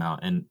who came out,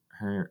 and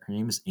her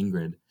name is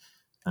Ingrid.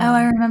 oh,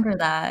 I remember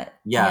that.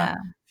 Yeah,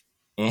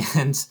 Yeah.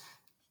 and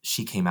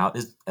she came out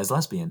as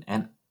lesbian,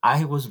 and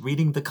I was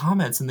reading the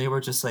comments and they were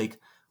just like,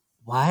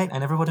 what? I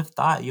never would have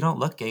thought, you don't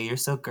look gay, you're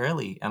so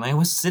girly. And I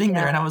was sitting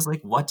there Yeah. and I was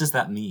like, what does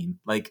that mean?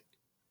 Like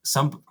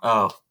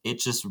it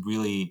just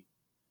really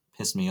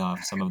pissed me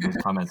off, some of those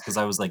comments, because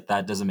I was like,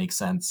 that doesn't make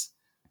sense.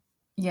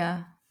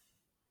 Yeah.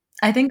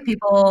 I think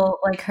people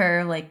like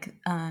her, like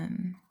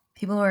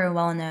people who are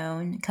well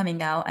known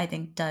coming out, I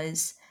think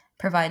does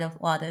provide a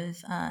lot of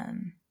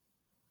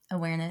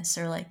awareness,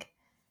 or like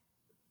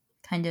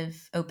kind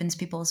of opens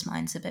people's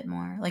minds a bit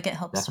more. Like it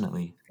helps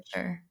Definitely. for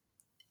sure.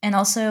 And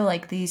also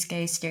like these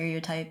gay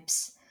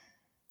stereotypes.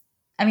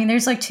 I mean,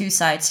 there's like two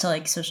sides to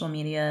like social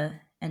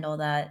media and all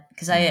that,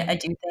 because I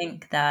do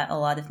think that a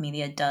lot of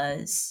media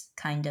does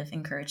kind of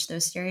encourage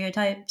those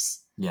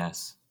stereotypes.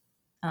 Yes.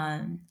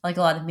 Like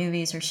a lot of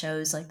movies or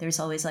shows, like there's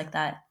always like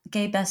that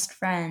gay best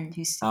friend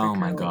who's super Oh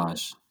my curly.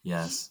 gosh.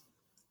 Yes.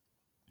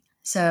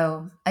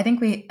 So I think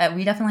we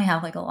definitely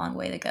have like a long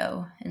way to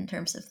go in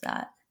terms of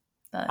that.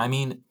 I But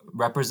mean,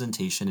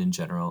 representation in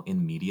general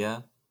in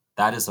media,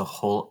 that is a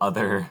whole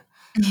other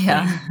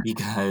yeah, thing,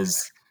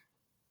 because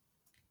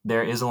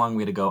there is a long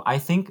way to go. I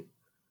think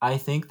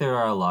there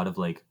are a lot of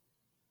like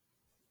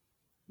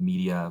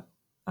media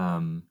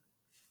um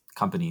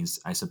companies,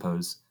 I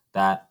suppose,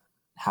 that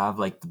have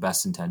like the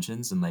best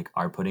intentions and like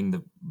are putting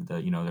the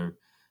their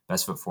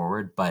best foot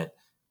forward, but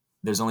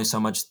there's only so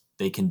much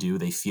they can do.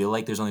 They feel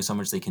like there's only so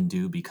much they can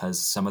do because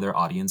some of their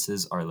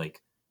audiences are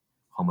like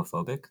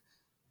homophobic.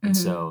 And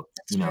so,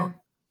 that's true.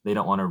 they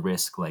don't want to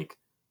risk like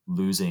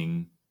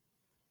losing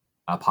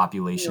a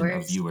population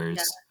of Viewers,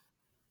 yeah, viewers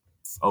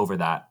over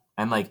that.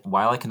 And like,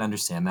 while I can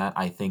understand that,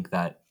 I that think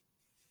that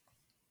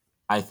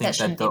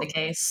shouldn't be the the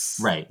case.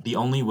 right, the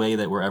only way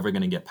that we're ever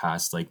going to get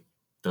past like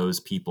those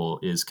people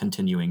is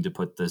continuing to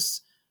put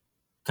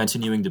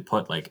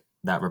like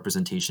that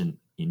representation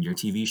in your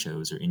TV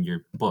shows or in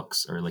your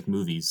books or like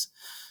movies,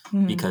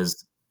 Mhm.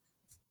 because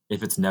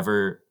if it's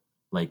never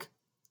like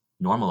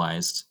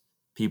normalized,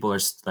 people are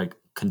like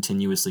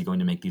continuously going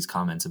to make these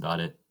comments about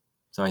it.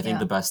 So I think Yeah,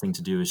 the best thing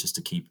to do is just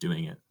to keep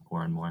doing it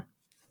more and more.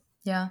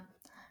 yeah.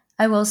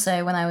 I will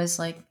say when I was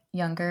like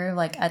younger,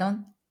 like I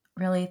don't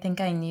really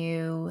think I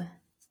knew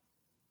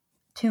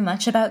too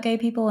much about gay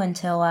people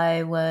until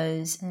I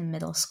was in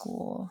middle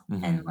school,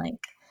 and Hmm.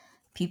 like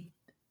peop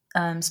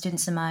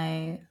students in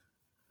my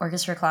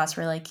orchestra class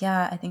were like,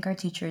 "Yeah, I think our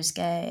teacher is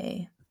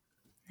gay."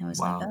 I was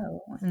like,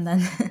 Wow. "Oh," and then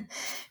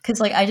because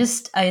like I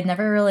had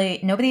never really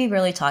nobody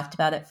really talked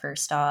about it.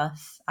 First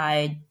off,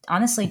 I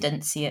honestly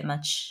didn't see it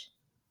much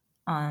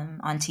on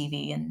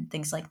TV and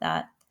things like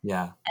that.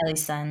 Yeah. At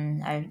least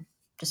then, I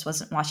just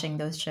wasn't watching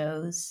those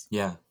shows.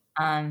 Yeah.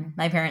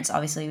 My parents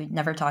obviously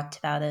never talked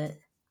about it.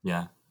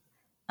 Yeah.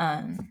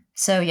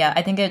 So yeah,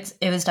 I think it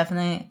was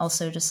definitely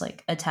also just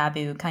like a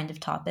taboo kind of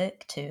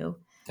topic too.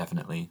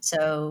 Definitely.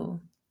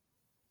 So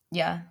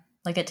yeah,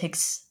 like it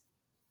takes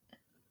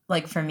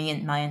like for me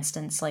in my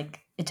instance,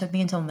 like it took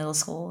me until middle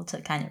school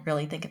to kind of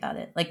really think about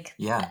it. Like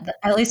Yeah.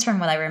 at least from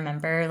what I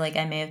remember, like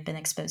I may have been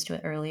exposed to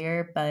it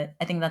earlier, but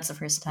I think that's the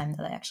first time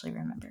that I actually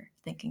remember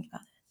thinking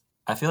about it.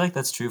 I feel like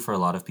that's true for a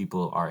lot of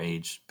people our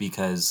age,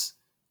 because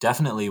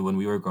definitely when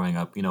we were growing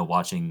up,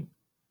 watching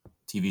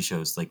TV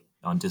shows like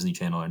on Disney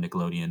Channel or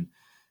Nickelodeon,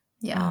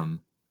 Yeah.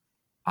 um,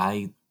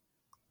 I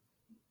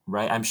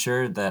right, I'm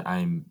sure that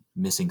I'm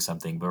missing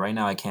something, but right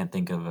now I can't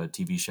think of a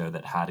TV show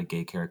that had a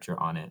gay character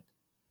on it.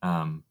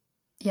 Um,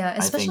 Yeah, I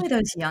especially think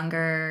those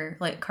younger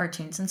like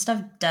cartoons and stuff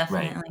right,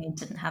 definitely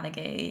didn't have a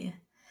gay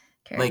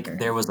like character.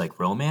 there was like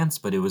romance,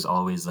 but it was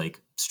always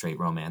like straight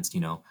romance,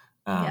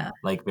 Yeah.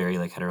 like very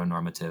like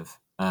heteronormative.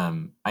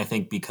 I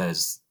think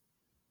because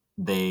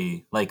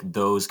they like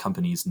those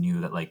companies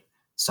knew that like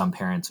some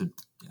parents would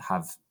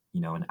have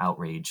an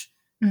outrage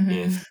Mhm.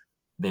 if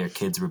their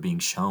kids were being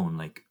shown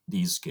like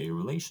these gay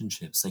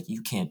relationships, like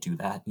you can't do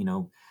that,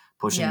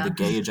 pushing the Yeah.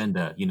 gay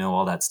agenda,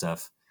 all that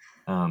stuff.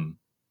 Um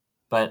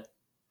but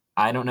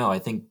I don't know, I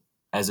think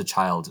as a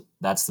child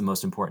that's the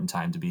most important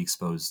time to be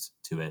exposed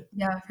to it,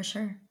 Yeah, for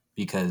sure.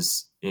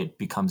 because it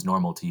becomes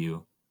normal to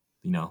you,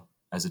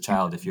 as a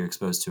child. If you're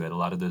exposed to it, a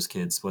lot of those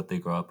kids, what they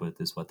grow up with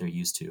is what they're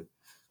used to.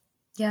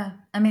 Yeah.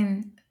 I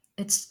mean,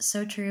 it's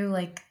so true.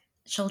 Like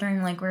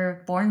children, like,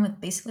 we're born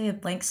with basically a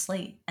blank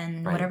slate,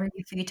 and Right. whatever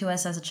you feed to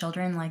us as a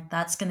children, like,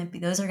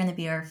 those are gonna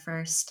be our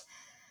first,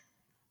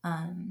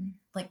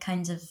 like,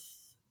 kinds of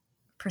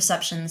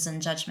perceptions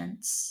and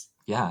judgments.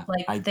 Yeah,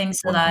 Like, I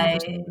things that I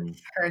 100%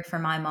 agree. heard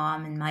from my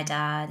mom and my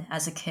dad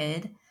as a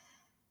kid.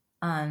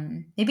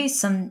 Maybe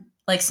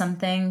some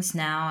things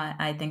now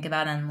I think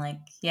about and, like,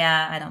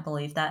 yeah, I don't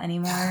believe that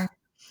anymore.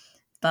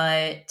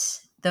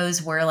 But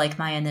those were, like,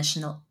 my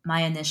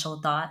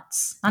initial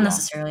thoughts, not Yeah.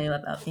 necessarily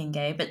about being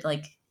gay, but,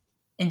 like,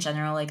 in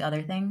general, like,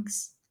 other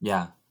things.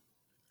 Yeah.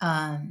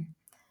 Um,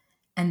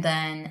 and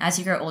then as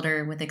you grow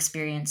older with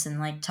experience and,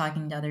 like,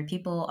 talking to other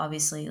people,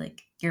 obviously,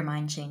 like, your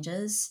mind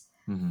changes.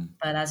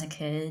 Mhm. But as a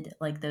kid,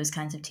 like, those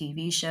kinds of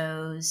TV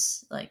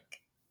shows,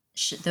 like,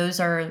 those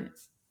are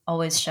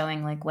always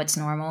showing, like, what's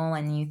normal,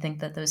 and you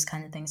think that those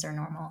kind of things are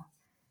normal.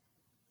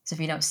 So if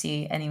you don't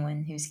see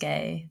anyone who's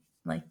gay,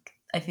 like,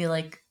 I feel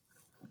like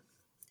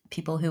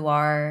people who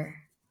are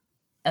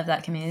of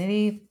that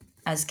community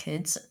as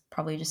kids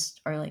probably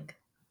just are like,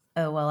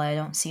 oh, well, I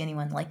don't see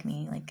anyone like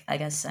me. Like, I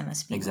guess I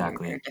must be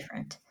weird or Exactly.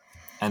 different.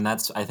 And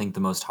that's, I think,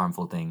 the most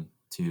harmful thing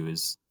too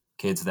is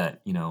kids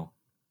that,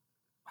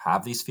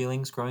 have these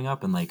feelings growing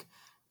up and like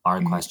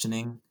are Mhm.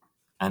 questioning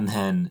and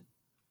then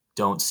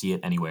don't see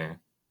it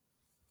anywhere.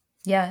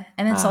 Yeah.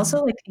 And it's Um,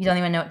 also like you don't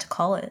even know what to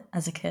call it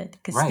as a kid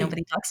because right.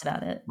 nobody talks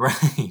about it.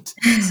 Right.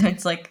 So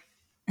it's like,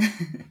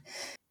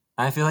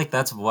 I feel like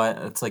that's what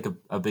it's like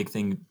a big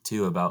thing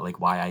too about like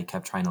why I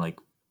kept trying to like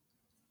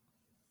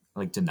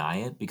deny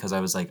it because I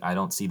was like, I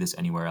don't see this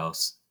anywhere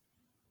else.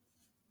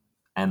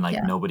 And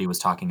like yeah, nobody was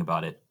talking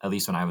about it, at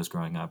least when I was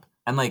growing up.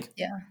 And like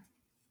yeah.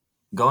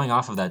 going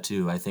off of that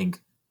too, I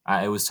think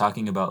I was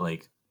talking about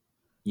like,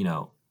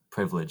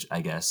 privilege,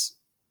 I guess,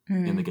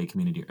 in the Mm, gay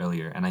community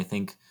earlier. And I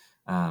think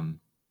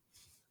um,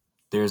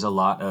 there's a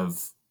lot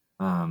of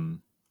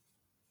um,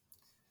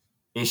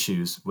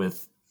 issues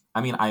with. I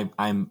mean,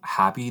 I'm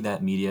happy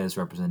that media is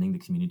representing the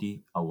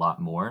community a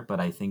lot more, but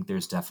I think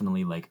there's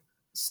definitely like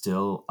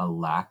still a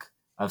lack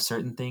of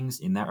certain things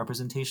in that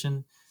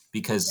representation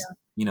because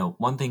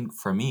one thing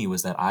for me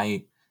was that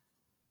I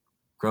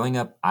growing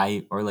up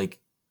I or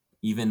like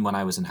even when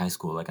I was in high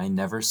school like I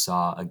never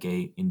saw a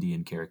gay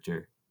Indian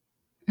character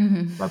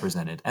mhm.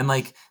 represented and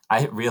like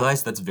I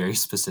realized that's very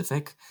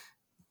specific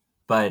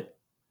but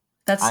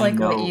That's I like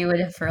what know you would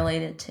have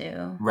related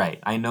to. right.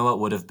 I know it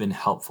would have been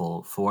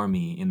helpful for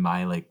me in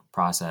my like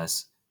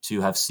process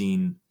to have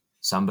seen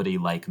somebody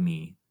like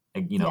me,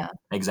 Yeah.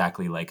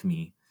 exactly like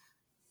me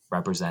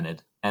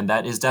represented. And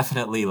that is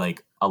definitely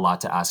like a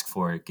lot to ask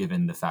for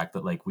given the fact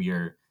that like we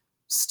are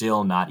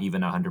still not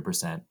even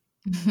 100%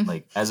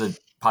 like as a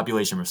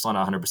population we're still not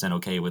 100%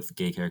 okay with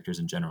gay characters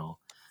in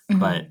general.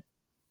 But Mhm.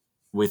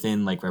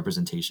 within like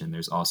representation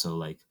there's also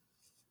like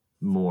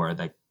more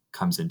that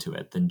comes into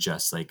it than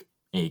just like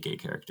a gay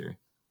character.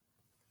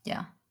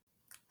 Yeah.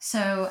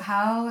 So,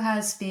 how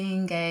has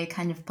being gay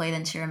kind of played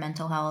into your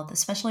mental health,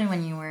 especially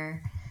when you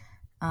were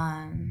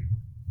um,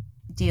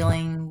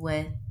 dealing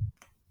with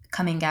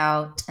coming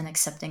out and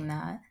accepting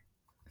that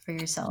for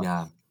yourself?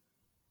 Yeah.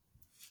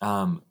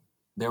 Um,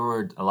 there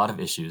were a lot of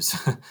issues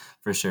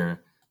for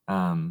sure.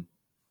 Um,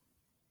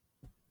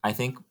 I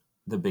think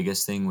the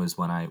biggest thing was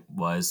when I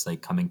was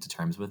like coming to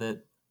terms with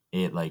it.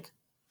 It like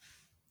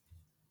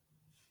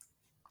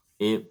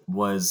it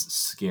was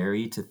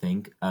scary to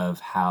think of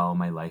how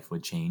my life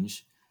would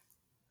change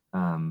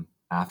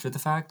after the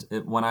fact.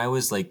 When I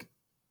was like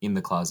in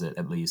the closet,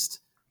 at least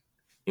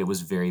it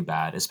was very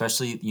bad.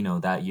 Especially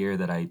that year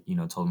that I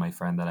told my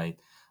friend that I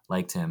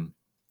liked him,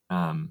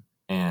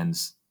 and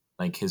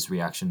like his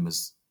reaction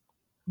was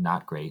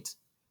not great.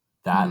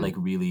 That like Mhm.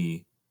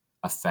 really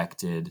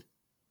affected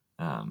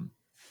um,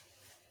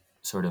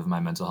 sort of my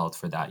mental health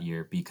for that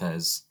year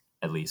because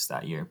at least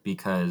that year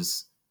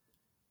because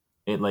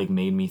it like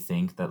made me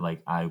think that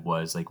like I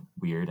was like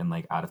weird and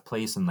like out of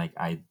place and like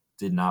I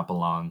did not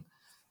belong.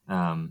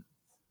 Um,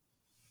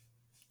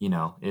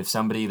 if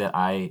somebody that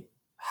I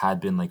had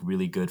been like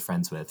really good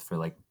friends with for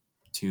like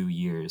 2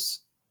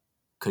 years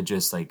could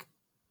just like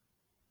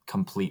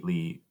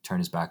completely turn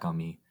his back on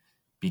me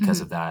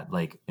because of Mhm. that,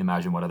 like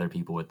imagine what other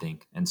people would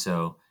think. And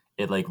so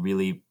it like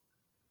really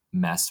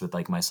messed with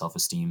like my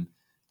self-esteem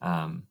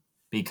um,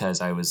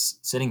 because I was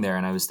sitting there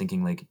and I was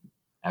thinking like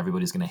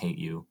everybody's gonna hate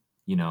you,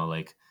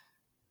 like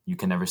you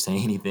can never say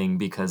anything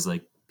because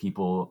like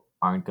people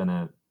aren't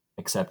gonna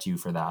accept you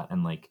for that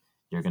and like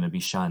you're gonna be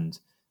shunned.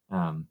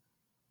 Um,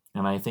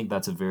 and I think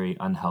that's a very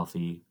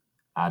unhealthy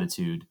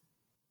attitude,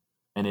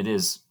 and it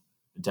is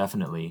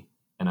definitely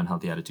an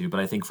unhealthy attitude. But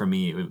I think for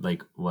me it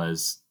like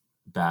was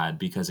bad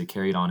because it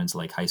carried on into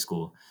like high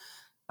school.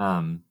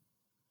 Um,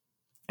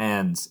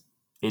 and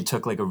it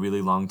took like a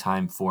really long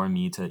time for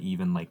me to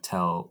even like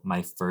tell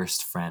my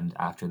first friend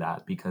after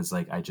that because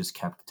like I just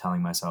kept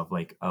telling myself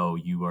like, oh,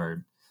 you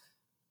are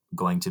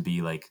going to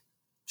be like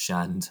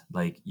shunned,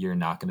 like you're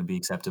not going to be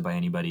accepted by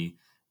anybody.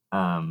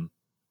 um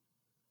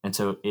and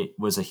so it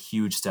was a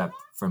huge step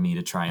for me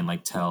to try and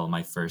like tell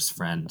my first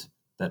friend,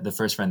 that the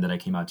first friend that I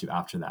came out to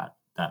after that,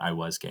 that I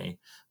was gay.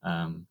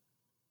 um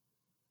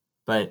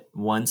But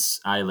once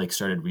I like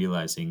started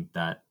realizing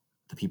that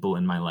the people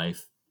in my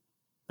life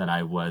that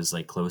I was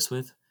like close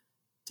with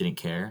didn't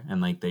care,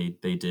 and like they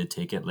did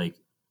take it like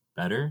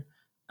better,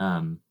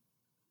 um,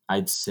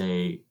 I'd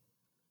say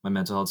my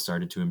mental health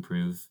started to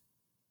improve,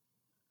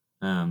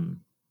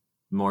 um,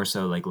 more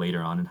so like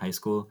later on in high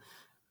school.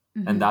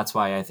 And Mm-hmm. that's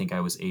why I think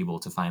I was able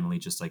to finally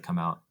just like come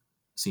out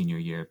senior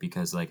year,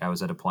 because like I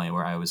was at a point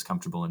where I was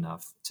comfortable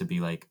enough to be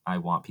like, I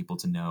want people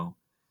to know.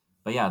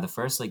 But yeah, the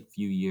first like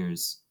few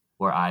years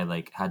where I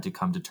like had to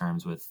come to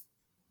terms with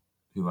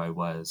who I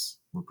was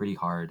were pretty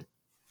hard,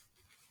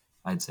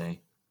 I'd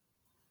say.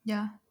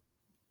 Yeah.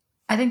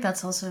 I think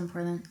that's also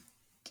important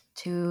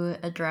to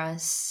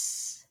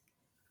address,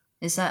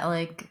 is that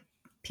like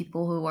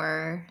people who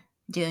are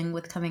dealing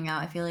with coming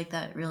out, I feel like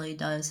that really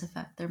does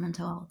affect their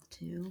mental health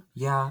too.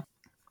 Yeah,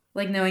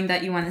 Like knowing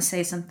that you want to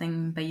say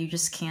something but you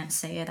just can't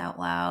say it out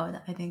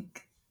loud, I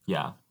think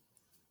yeah.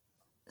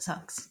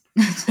 sucks.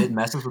 It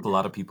messes with a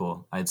lot of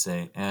people, I'd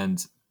say.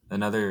 And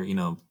another,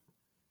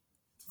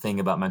 thing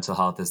about mental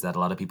health is that a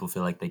lot of people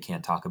feel like they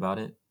can't talk about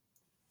it.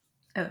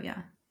 Oh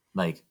yeah.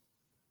 Like,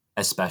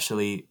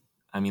 especially,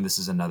 I mean, this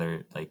is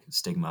another like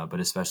stigma,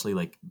 but especially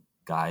like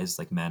guys,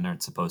 like men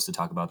aren't supposed to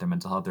talk about their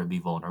mental health or be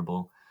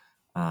vulnerable.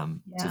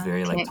 It's a Yeah.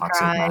 very like Can't toxic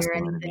cry or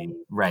masculinity.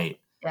 anything. Right.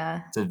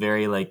 Yeah. It's a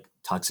very like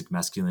toxic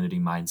masculinity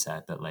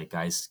mindset that like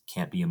guys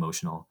can't be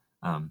emotional.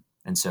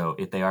 And so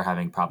if they are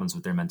having problems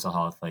with their mental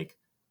health, like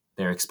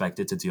they're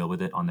expected to deal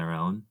with it on their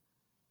own,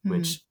 Mm-hmm.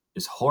 which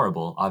is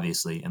horrible,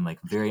 obviously, and like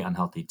very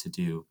unhealthy to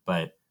do.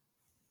 But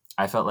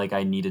I felt like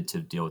I needed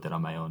to deal with it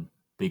on my own,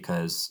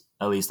 because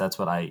at least that's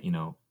what I,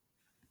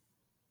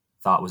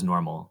 thought was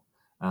normal.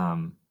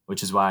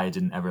 Which is why I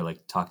didn't ever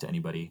like talk to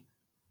anybody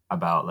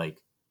about like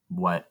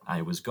what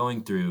I was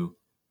going through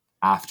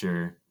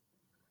after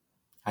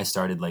I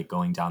started like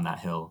going down that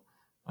hill.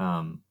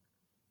 Um,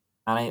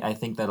 and I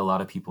think that a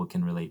lot of people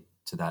can relate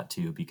to that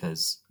too,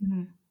 because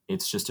Mm-hmm.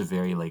 it's just a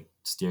very like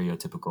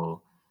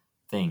stereotypical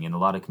thing in a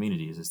lot of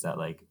communities, is that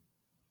like,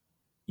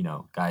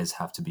 guys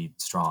have to be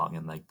strong,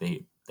 and like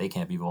they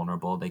can't be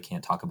vulnerable, they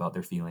can't talk about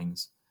their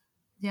feelings.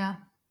 Yeah.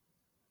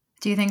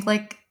 Do you think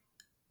like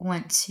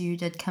once you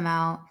did come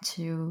out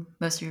to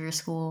most of your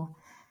school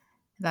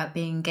about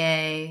being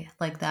gay,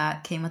 like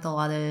that came with a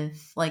lot of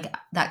like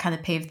that kind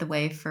of paved the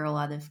way for a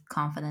lot of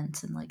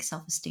confidence and like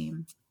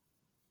self-esteem?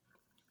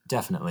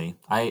 Definitely.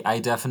 I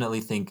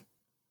definitely think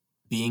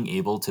being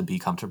able to be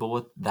comfortable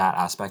with that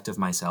aspect of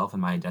myself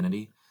and my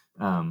identity,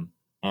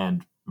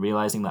 and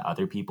realizing that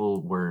other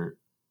people were,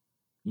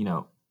 you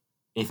know,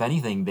 if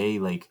anything, they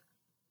like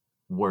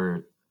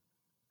were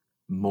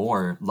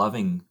more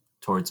loving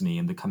towards me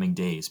in the coming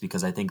days,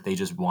 because I think they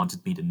just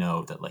wanted me to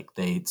know that like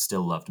they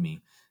still loved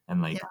me, and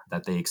Yeah. like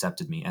that they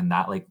accepted me, and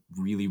that like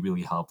really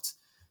really helped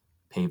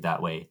pave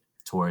that way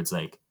towards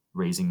like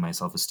raising my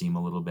self-esteem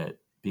a little bit,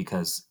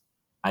 because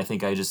I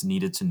think I just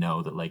needed to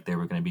know that like there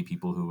were going to be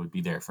people who would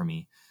be there for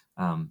me,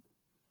 um,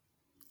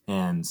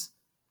 and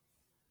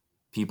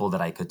people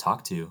that I could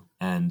talk to,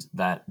 and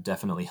that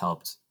definitely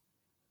helped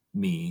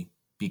me,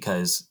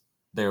 because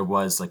there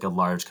was like a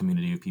large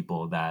community of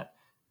people that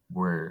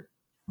were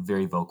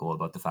very vocal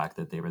about the fact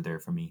that they were there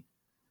for me.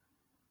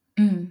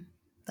 Mm,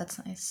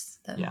 that's nice.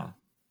 Yeah.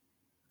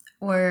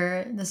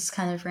 Or this is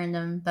kind of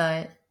random,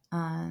 but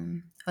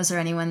was there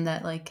anyone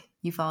that like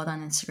you followed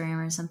on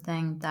Instagram or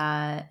something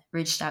that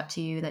reached out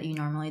to you that you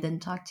normally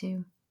didn't talk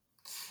to?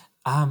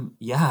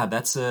 Yeah,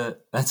 that's a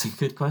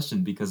good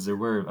question, because there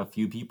were a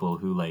few people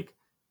who like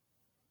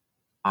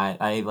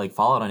I like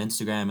followed on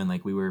Instagram, and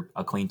like we were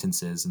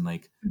acquaintances, and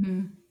like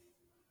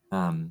Mm-hmm.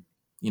 um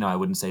I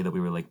wouldn't say that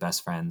we were like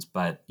best friends,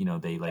 but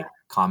they like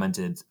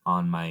commented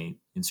on my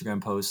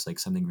Instagram posts like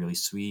something really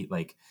sweet.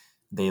 Like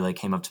they like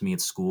came up to me at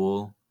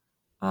school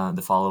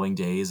the following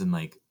days, and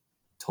like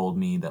told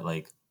me that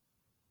like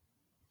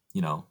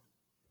you know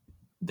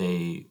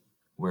they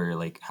were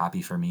like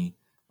happy for me.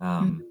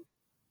 um Mm-hmm.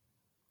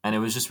 and it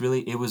was just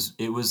really, it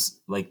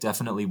was like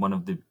definitely one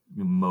of the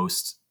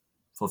most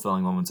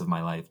fulfilling moments of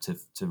my life,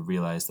 to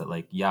realize that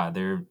like, yeah,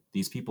 there are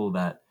these people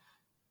that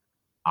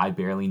I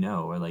barely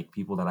know, or like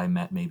people that I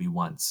met maybe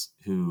once,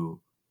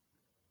 who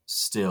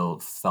still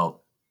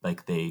felt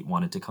like they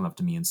wanted to come up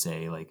to me and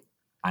say like,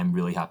 I'm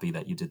really happy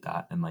that you did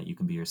that, and like you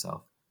can be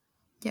yourself.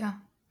 Yeah,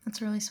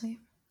 that's really sweet.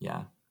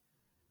 Yeah.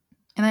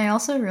 And I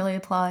also really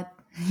applaud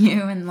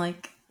you and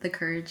like the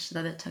courage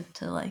that it took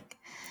to like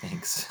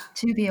Thanks.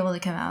 to be able to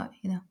come out,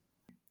 you know.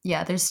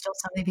 Yeah, there's still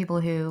so many people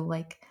who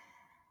like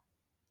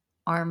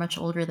are much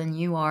older than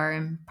you are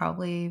and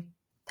probably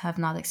have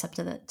not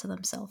accepted it to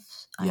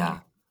themselves either. Yeah,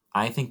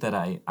 I think that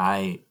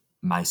I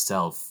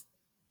myself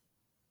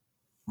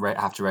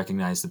have to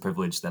recognize the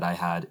privilege that I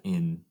had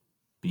in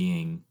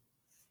being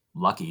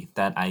lucky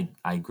that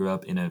I grew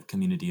up in a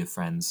community of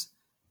friends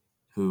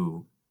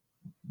who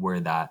were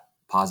that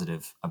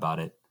positive about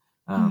it.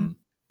 Mhm.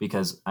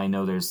 Because I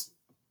know there's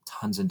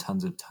tons and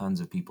tons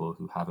of people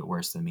who have it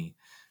worse than me,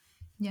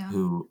 Yeah.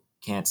 who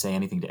can't say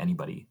anything to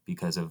anybody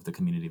because of the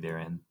community they're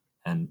in.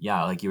 And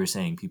yeah, like you were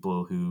saying,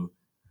 people who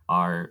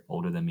are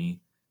older than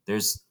me,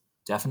 there's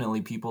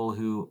definitely people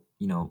who,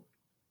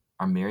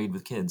 are married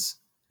with kids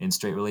in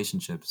straight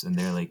relationships, and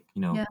they're like,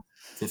 Yeah.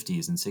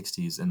 50s and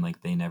 60s, and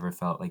like they never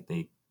felt like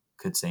they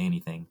could say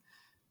anything.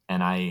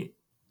 And I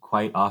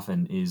quite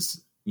often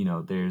is,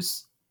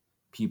 there's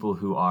people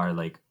who are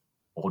like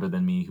older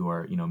than me who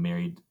are,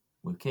 married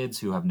with kids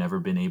who have never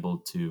been able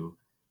to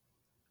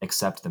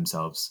accept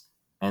themselves,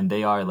 and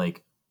they are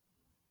like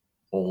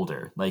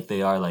older, like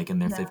they are like in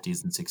their Yeah.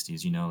 50s and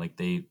 60s, like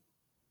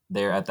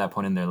they're at that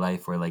point in their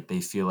life where like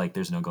they feel like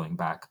there's no going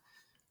back.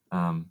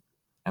 um,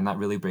 and that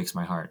really breaks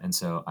my heart. And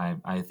so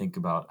I think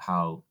about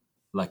how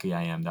lucky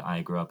I am that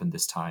I grew up in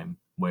this time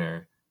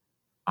where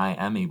I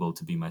am able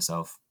to be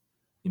myself,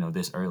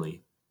 this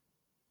early,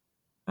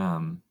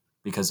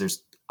 because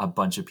there's a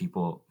bunch of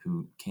people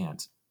who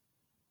can't.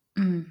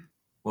 Mm.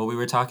 Well, we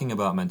were talking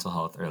about mental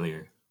health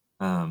earlier,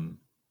 and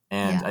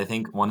Yeah. I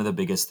think one of the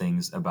biggest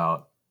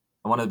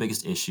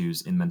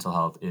issues in mental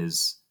health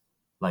is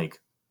like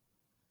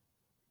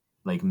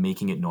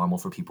making it normal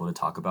for people to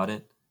talk about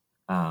it.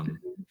 Um,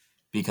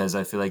 because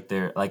I feel like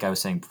like I was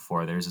saying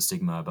before, there's a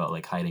stigma about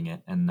like hiding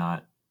it and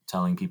not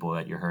telling people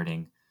that you're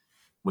hurting,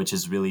 which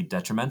is really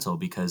detrimental,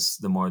 because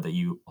the more that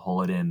you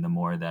hold it in, the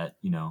more that,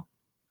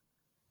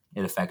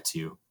 it affects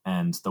you,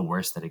 and the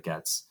worse that it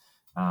gets.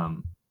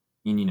 And,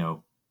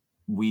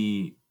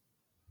 we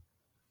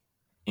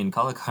in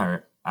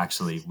Kalakar,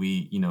 actually,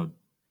 we,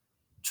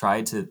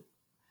 tried to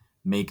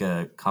make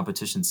a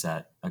competition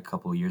set a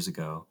couple years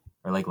ago,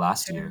 or like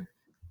last Sure. year,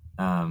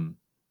 um,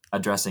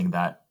 addressing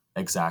that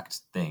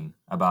exact thing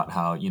about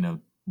how,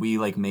 we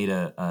like made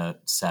a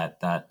set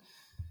that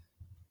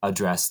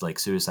addressed like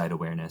suicide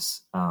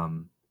awareness,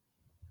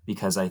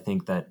 because I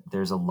think that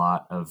there's a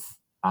lot of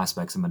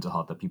aspects of mental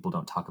health that people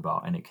don't talk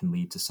about, and it can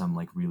lead to some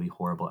like really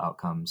horrible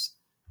outcomes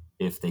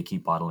if they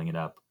keep bottling it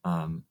up.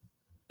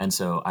 And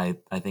so I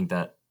think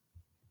that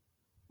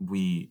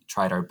we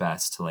tried our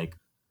best to like,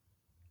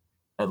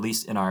 at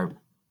least in our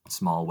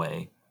small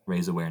way,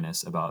 raise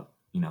awareness about,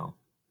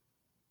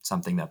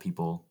 something that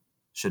people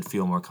should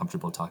feel more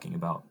comfortable talking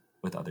about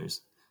with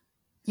others.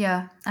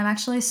 Yeah, I'm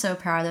actually so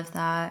proud of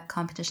that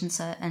competition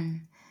set.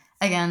 And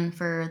again,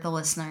 for the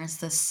listeners,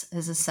 this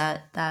is a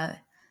set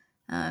that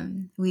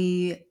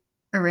we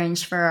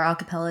arranged for our a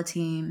cappella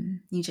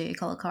team, UJ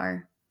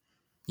Kalakar.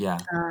 Yeah.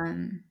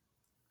 Um,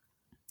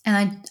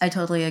 and I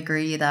totally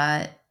agree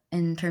that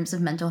in terms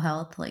of mental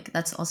health, like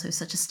that's also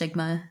such a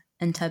stigma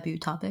and taboo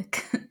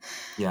topic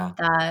Yeah.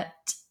 that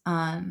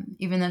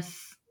even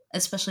if,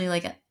 especially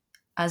like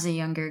as a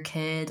younger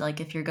kid, like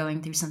if you're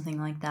going through something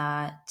like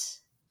that,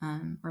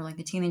 or like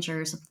a teenager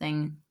or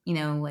something,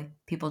 like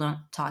people don't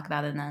talk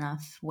about it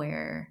enough,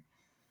 where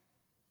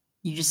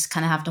you just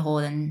kind of have to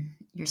hold in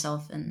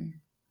yourself. And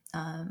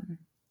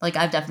like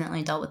I've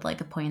definitely dealt with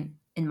like a point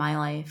in my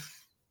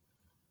life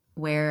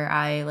where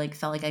I like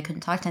felt like I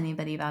couldn't talk to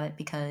anybody about it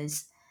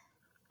because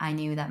I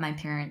knew that my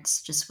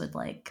parents just would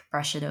like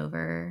brush it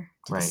over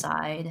to the Right.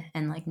 side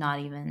and like not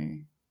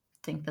even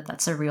think that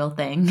that's a real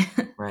thing.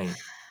 Right.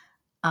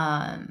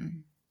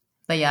 um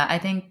but yeah, I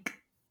think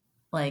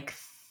like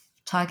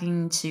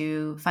talking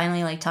to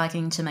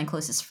my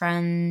closest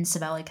friends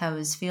about like how I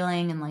was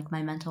feeling and like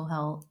my mental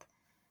health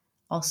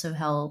also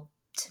helped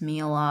me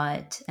a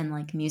lot, and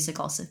like music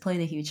also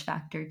played a huge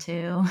factor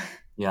too.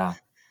 Yeah.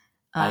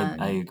 I um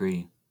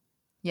agree.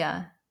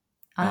 yeah,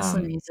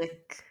 honestly, Um,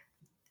 music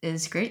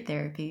is great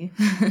therapy.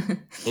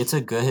 it's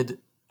a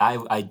good.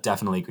 I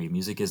definitely agree.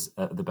 Music is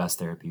the best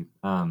therapy.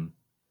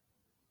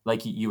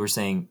 Like you were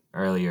saying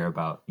earlier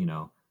about,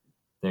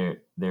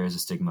 there is a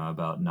stigma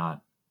about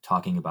not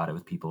talking about it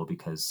with people,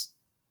 because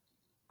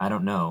I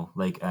don't know,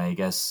 like I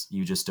guess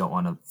you just don't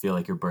want to feel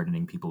like you're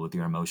burdening people with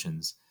your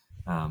emotions.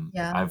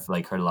 Yeah. I've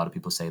like heard a lot of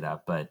people say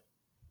that, but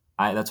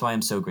that's why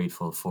I'm so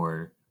grateful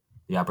for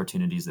the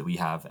opportunities that we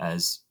have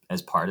as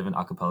part of an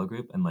a cappella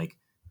group, and like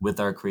with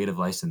our creative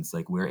license,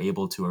 like we're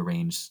able to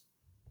arrange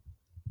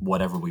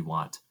whatever we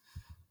want,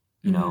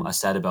 Hmm. a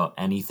set about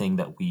anything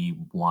that we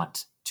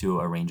want to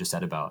arrange a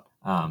set about.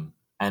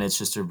 And it's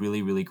just a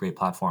really, really great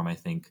platform, I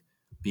think,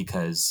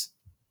 because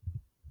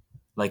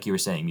like you were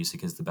saying,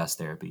 music is the best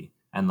therapy.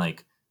 And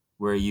like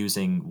we're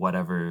using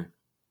whatever,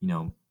 you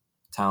know,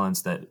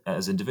 talents that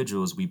as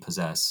individuals we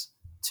possess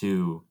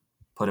to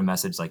put a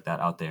message like that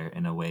out there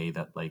in a way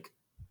that like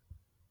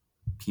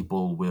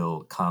people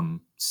will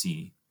come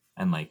see,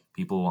 and like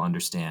people will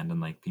understand,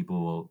 and like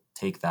people will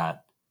take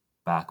that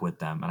back with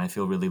them. And I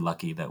feel really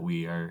lucky that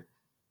we are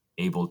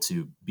able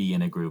to be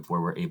in a group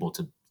where we're able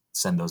to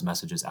send those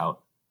messages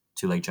out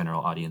to like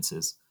general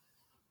audiences.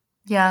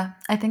 Yeah,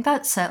 I think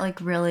that set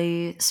like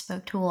really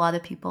spoke to a lot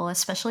of people,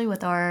 especially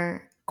with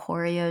our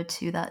choreo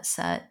to that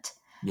set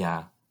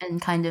Yeah,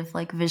 and kind of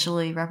like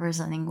visually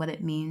representing what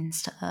it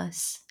means to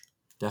us.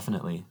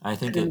 definitely. I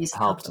So think the it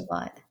music helped helped. a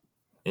lot.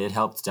 It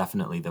helped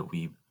definitely that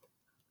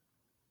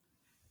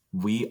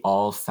we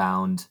all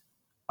found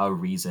a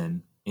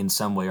reason in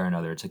some way or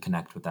another to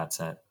connect with that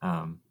set.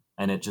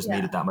 And it just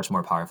made Yeah. it that much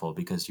more powerful,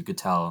 because you could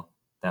tell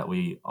that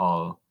we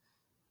all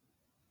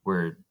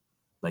were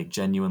like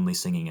genuinely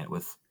singing it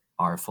with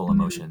our full Mhm.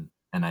 emotion.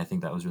 And I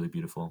think that was really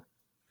beautiful.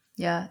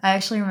 Yeah, I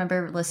actually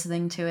remember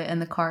listening to it in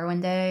the car one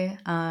day.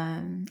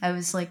 I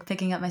was like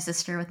picking up my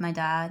sister with my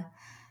dad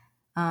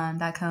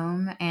back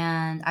home,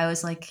 and I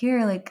was like,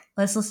 "Here, like,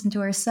 let's listen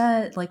to our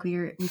set." Like,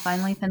 we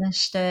finally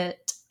finished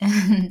it,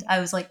 and I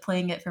was like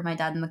playing it for my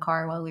dad in the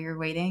car while we were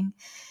waiting.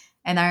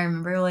 And I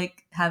remember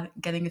like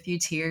getting a few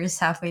tears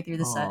halfway through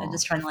the set and Oh,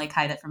 just trying to like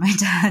hide it from my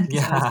dad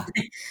because I was. yeah,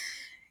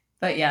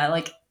 But yeah,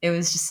 like it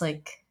was just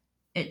like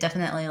it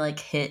definitely like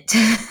hit.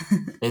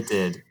 it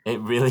did. It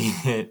really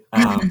hit.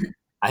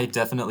 I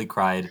definitely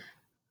cried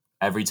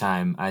every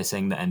time I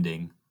sang the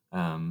ending.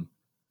 Um,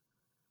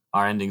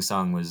 our ending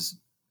song was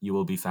 "You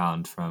Will Be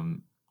Found"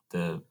 from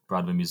the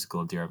Broadway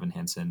musical Dear Evan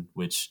Hansen,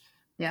 which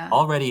Yeah.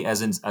 already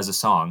as a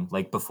song,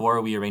 like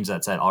before we arranged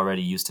that set,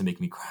 already used to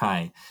make me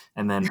cry.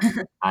 And then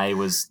I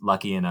was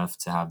lucky enough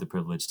to have the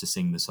privilege to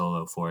sing the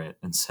solo for it.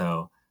 And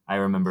so I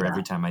remember Yeah.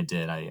 every time I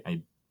did,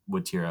 I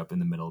would tear up in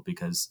the middle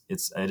because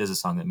it is a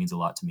song that means a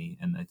lot to me.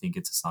 And I think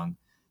it's a song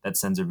that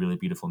sends a really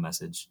beautiful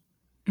message.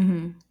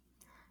 Hmm.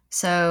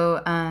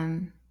 So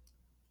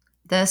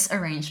this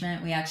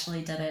arrangement, we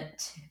actually did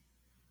it.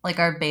 Like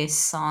our base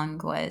song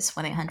was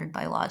 1-800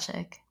 by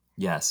Logic,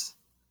 Yes.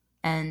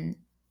 and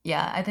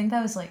yeah, I think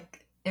that was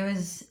like it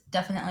was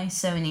definitely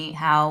so neat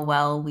how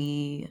well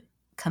we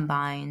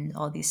combined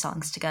all these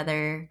songs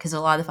together because a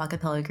lot of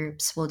acapella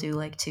groups will do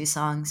like two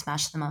songs,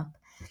 smash them up,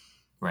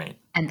 Right.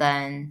 and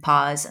then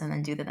pause and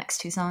then do the next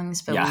two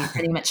songs. But we Yeah.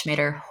 pretty much made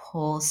our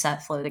whole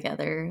set flow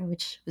together,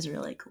 which was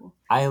really cool.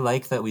 I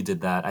like that we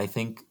did that. I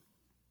think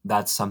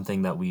that's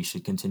something that we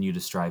should continue to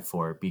strive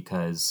for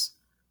because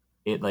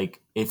it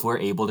like if we're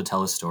able to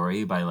tell a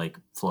story by like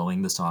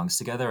flowing the songs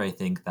together, I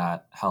think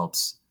that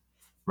helps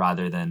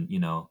rather than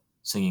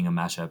singing a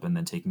mashup and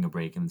then taking a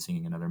break and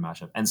singing another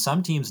mashup. And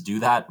some teams do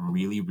that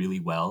really really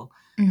well,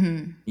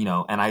 Hmm.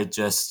 and I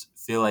just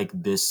feel like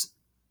this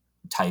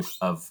type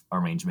of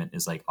arrangement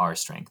is like our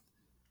strength.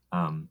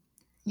 um,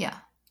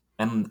 Yeah,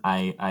 and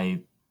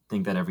I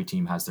think that every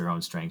team has their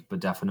own strength, but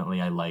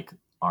definitely I like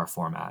our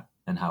format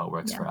and how it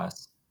works yeah, for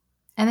us.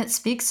 and it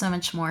speaks so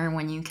much more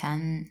when you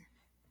can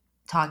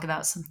talk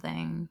about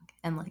something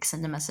and like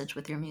send a message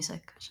with your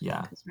music, which I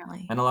Yeah, think is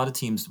really. and a lot of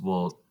teams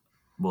will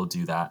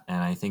do that,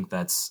 and I think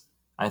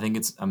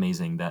it's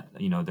amazing that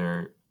there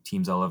are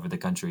teams all over the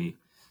country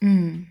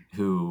Mm.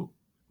 who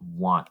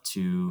want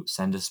to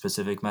send a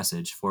specific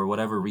message for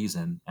whatever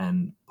reason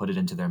and put it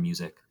into their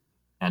music.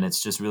 And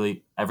it's just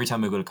really every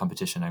time I go to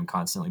competition, I'm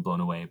constantly blown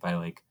away by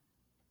like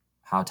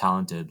how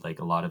talented like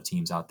a lot of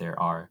teams out there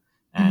are,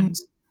 Mhm. and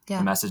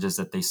the Yeah, messages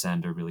that they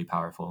send are really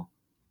powerful.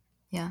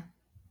 yeah.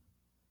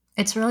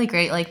 It's really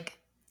great, like,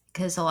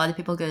 because a lot of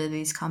people go to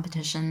these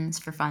competitions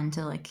for fun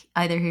to like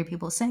either hear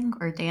people sing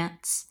or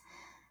dance.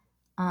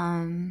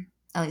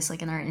 At least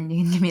like in our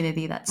Indian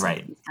community, that's like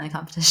Right, these kind of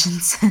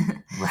competitions.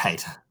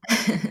 right.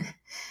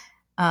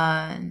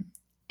 um,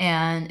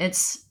 and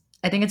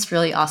I think it's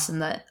really awesome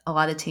that a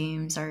lot of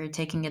teams are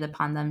taking it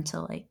upon them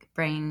to like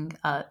bring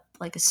up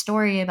like a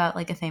story about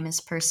like a famous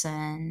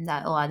person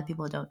that a lot of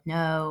people don't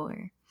know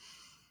or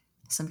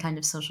some kind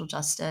of social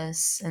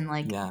justice and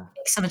like Yeah,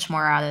 make so much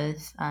more out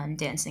of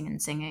dancing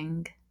and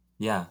singing.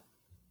 yeah.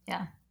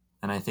 Yeah.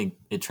 And I think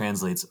it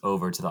translates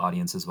over to the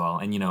audience as well.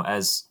 And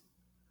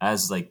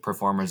as like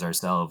performers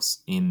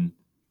ourselves in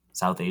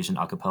South Asian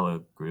a cappella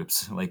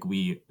groups, like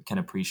we can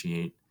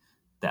appreciate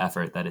the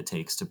effort that it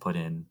takes to put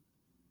in,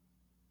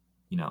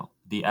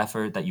 the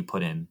effort that you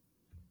put in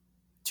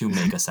to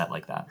make a set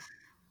like that.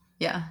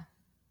 Yeah.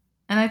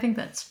 And I think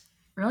that's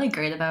really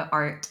great about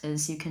art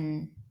is you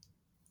can,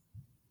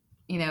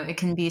 it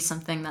can be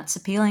something that's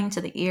appealing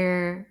to the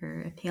ear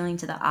or appealing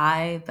to the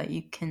eye, but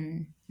you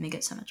can make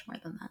it so much more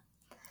than that.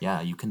 Yeah,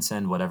 you can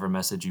send whatever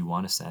message you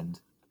want to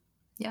send.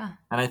 Yeah.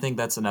 And I think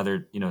that's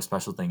another,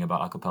 special thing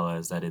about a cappella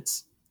is that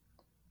it's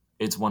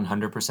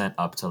 100%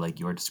 up to like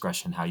your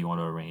discretion how you want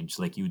to arrange.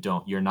 Like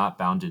you're not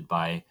bounded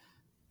by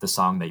the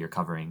song that you're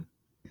covering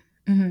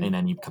in Hmm.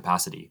 any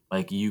capacity.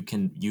 Like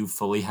you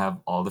fully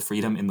have all the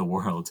freedom in the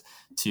world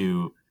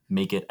to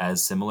make it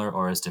as similar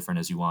or as different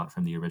as you want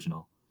from the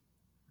original.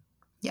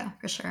 Yeah,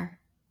 for sure.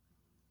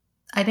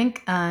 I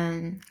think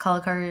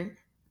Colocar,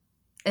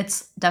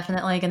 it's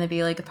definitely going to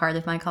be like a part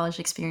of my college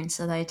experience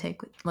that I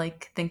take,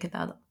 like, think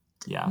about,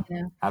 Yeah, you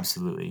know.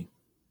 absolutely.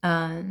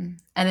 And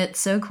it's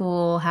so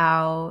cool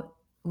how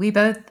we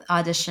both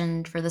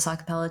auditioned for this a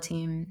cappella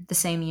team the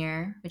same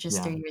year, which is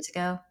Yeah. 3 years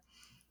ago.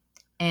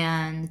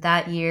 And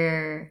that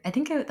year, I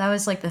think that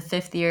was like the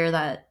fifth year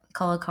that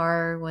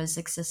Colocar was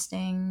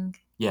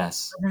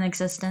Yes. was in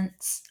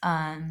existence.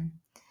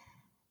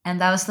 And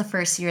that was the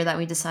first year that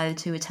we decided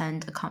to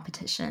attend a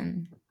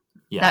competition.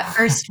 That Yeah.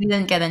 first we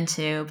didn't get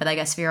into, but I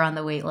guess we were on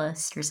the wait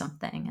list or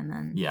something, and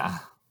then Yeah.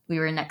 we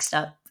were next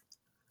up.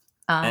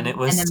 And it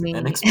And then was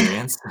an we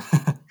experience.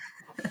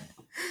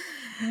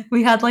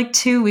 we had like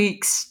 2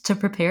 weeks to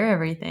prepare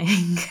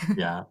everything.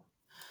 Yeah.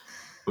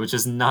 Which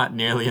is not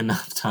nearly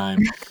enough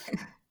time.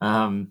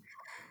 Um,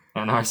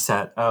 and our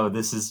set, oh,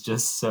 this is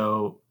just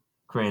so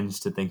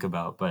cringe to think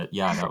about. But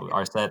yeah, that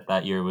our set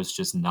that year was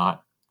just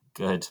not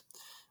good.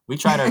 We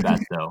tried our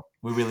best though.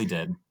 We really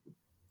did.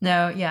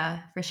 No,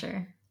 yeah, for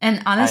sure.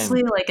 And I'm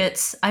honestly, like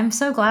I'm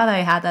so glad I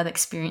had that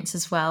experience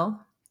as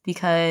well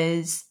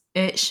because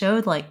it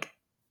showed like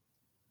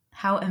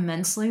how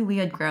immensely we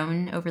had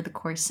grown over the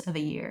course of a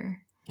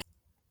year.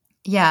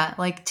 Yeah,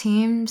 like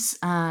teams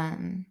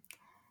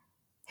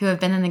who have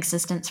been in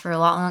existence for a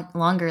lot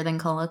longer than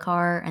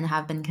Kolakar and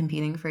have been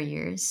competing for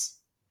years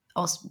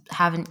also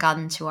haven't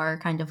gotten to our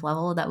kind of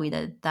level that we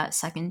did that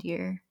second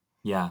year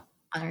yeah.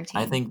 on our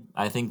I team. think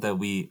I think that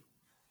we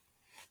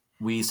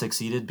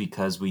succeeded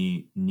because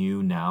we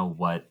knew now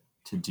what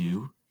to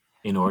do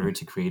in order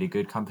to create a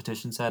good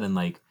competition set, and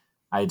like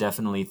I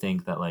definitely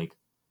think that like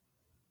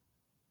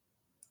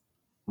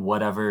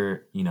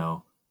whatever,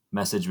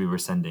 message we were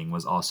sending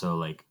was also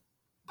like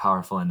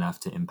powerful enough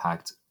to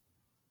impact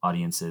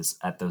audiences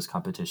at those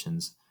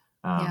competitions.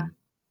 Yeah. um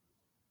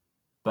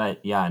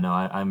but yeah, no,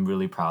 I'm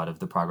really proud of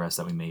the progress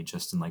that we made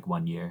just in like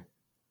 1 year.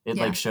 It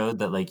Yeah. like showed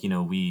that like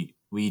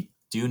we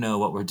do know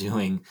what we're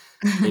doing.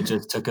 It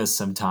just took us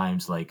some time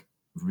to like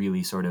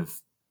really sort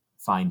of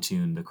fine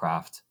tune the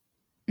craft.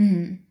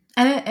 Mhm.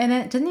 And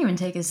it didn't even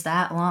take us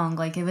that long.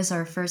 Like it was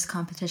our first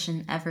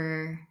competition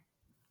ever.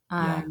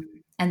 Yeah,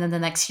 And then the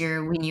next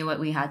year we knew what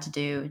we had to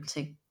do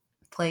to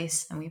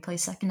place, and we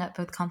placed second at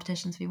both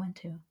competitions we went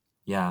to.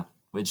 yeah,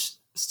 which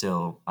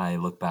still I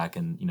look back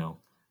and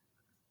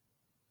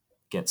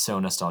get so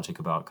nostalgic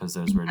about because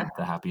those were Yeah,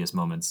 the happiest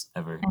moments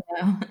ever.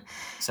 I know.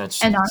 Such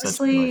And such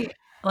joy. honestly,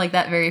 like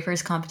that very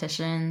first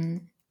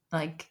competition,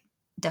 like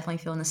definitely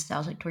feel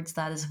nostalgic towards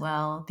that as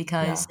well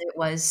because Yeah, it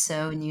was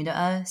so new to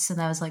us. And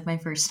that was like my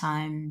first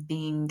time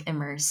being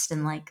immersed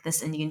in like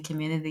this Indian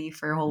community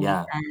for a whole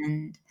yeah,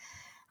 weekend.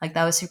 Like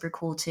that was super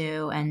cool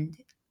too. And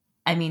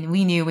I mean,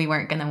 we knew we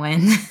weren't gonna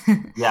win,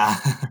 yeah.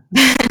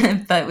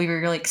 but we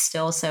were like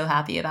still so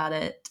happy about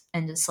it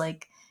and just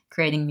like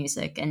creating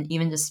music and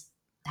even just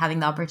having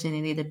the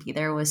opportunity to be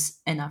there was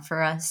enough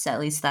for us at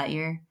least that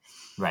year.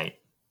 Right.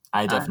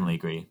 I definitely Um,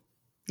 agree.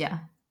 yeah.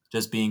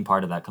 Just being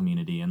part of that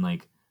community, and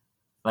like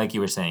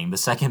you were saying, the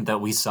second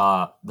that we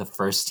saw the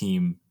first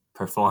team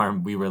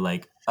perform, we were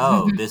like,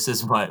 "Oh, this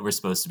is what we're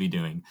supposed to be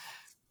doing."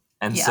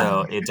 And Yeah.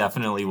 so it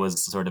definitely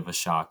was sort of a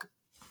shock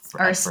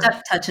Our at first.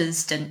 step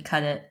touches didn't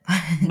cut it,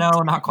 but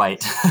No, not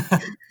quite.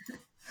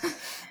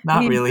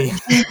 Not we really.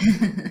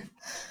 improved.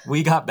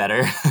 We got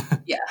better.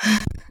 Yeah.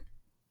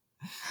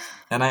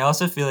 And I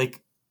also feel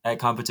like at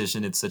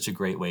competition, it's such a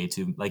great way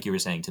to, like you were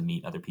saying, to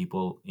meet other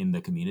people in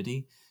the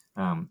community.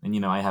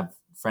 And I have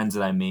friends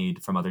that I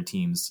made from other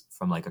teams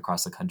from like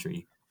across the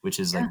country, which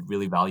is like Yeah.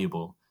 really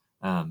valuable,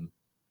 um,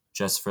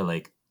 just for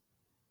like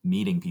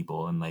meeting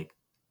people and like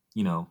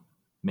you know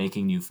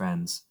making new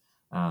friends.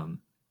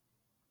 Um,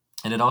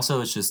 and it also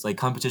is just like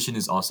competition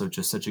is also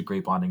just such a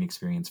great bonding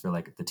experience for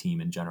like the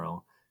team in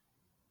general.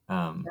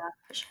 Um, Yeah,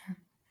 for sure.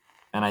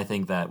 and I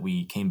think that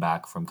we came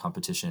back from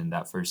competition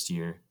that first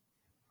year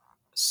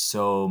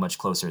so much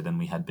closer than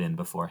we had been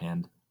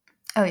beforehand.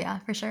 Oh, yeah,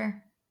 for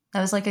sure.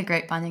 That was, like, a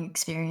great bonding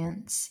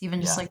experience,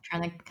 even just, Yeah, like,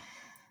 trying to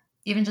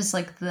even just,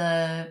 like,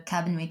 the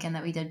cabin weekend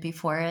that we did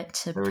before it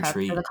to the prep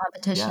for the retreat.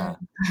 competition. Yeah,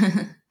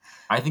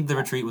 I think the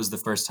retreat was the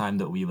first time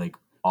that we like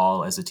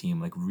all as a team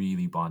like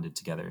really bonded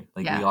together.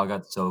 Like we Yeah. all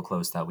got so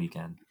close that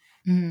weekend.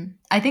 Mhm.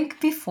 I think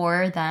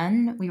before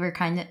then, we were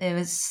kinda it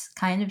was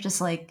kind of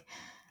just, like,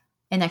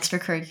 an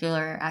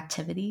extracurricular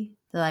activity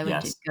that I would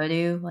do Yes. go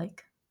to,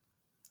 like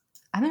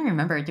I don't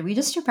remember, did we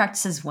just do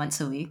practices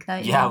once a week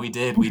that Yeah, year? we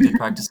did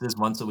practices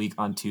once a week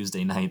on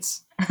Tuesday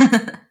nights.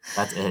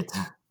 That's it.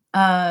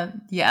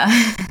 Yeah.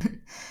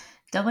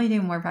 Definitely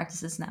do more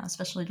practices now,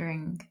 especially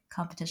during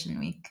competition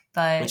week.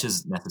 Which But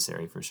is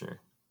necessary for sure.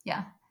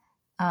 yeah.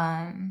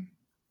 Um,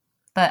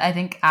 but I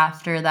think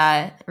after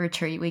that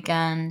retreat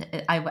weekend,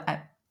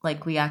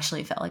 like we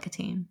actually felt like a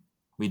team.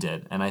 We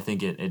did, and I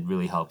think it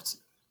really helped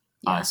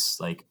Yeah. us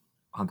like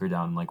hunker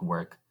down and like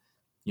work.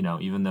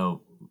 Even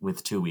though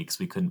with 2 weeks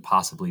we couldn't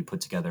possibly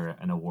put together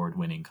an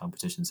award-winning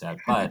competition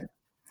set, but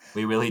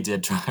we really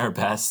did try our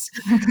best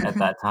at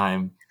that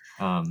time.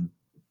 Um,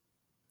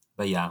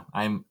 but yeah,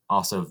 I'm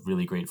also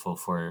really grateful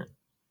for.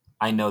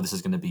 I know this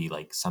is going to be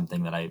like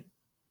something that I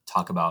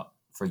talk about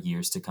for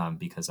years to come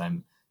because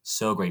I'm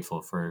so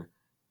grateful for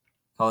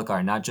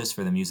Kolakar, not just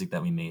for the music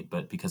that we made,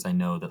 but because I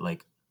know that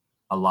like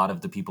a lot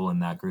of the people in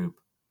that group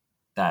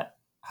that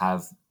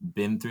have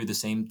been through the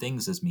same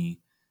things as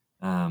me,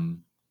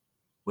 um,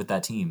 with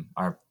that team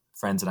are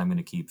friends that I'm going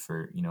to keep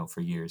for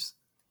years.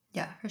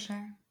 Yeah, for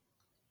sure.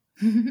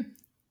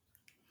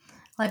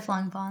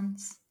 Lifelong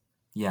bonds.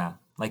 Yeah,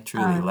 like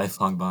truly Um,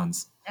 lifelong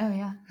bonds. oh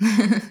yeah.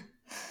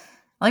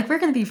 Like we're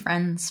gonna be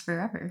friends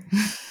forever.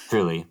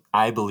 Truly,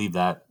 I believe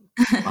that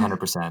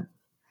 100%.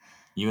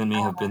 You and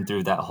me have been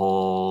through that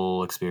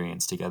whole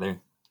experience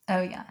together.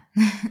 Oh yeah.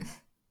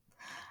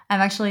 I'm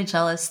actually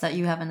jealous that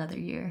you have another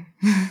year.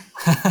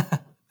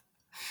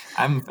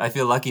 I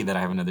feel lucky that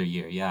I have another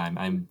year. Yeah,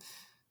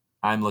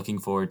 I'm looking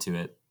forward to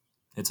it.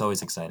 It's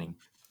always exciting.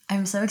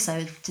 I'm so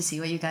excited to see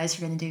what you guys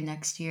are gonna do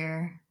next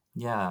year.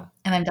 Yeah.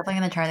 And I'm definitely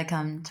gonna try to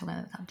come to one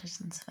of the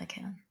competitions if I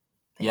can.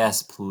 But yeah.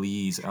 Yes,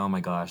 please. Oh my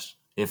gosh.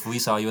 If we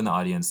saw you in the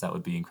audience, that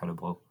would be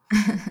incredible.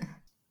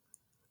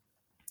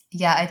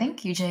 Yeah, I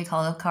think UJ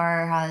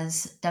Kalokar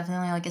has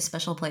definitely like a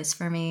special place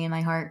for me in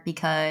my heart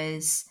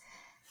because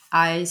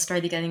I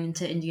started getting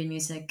into Indian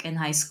music in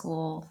high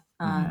school,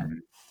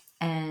 and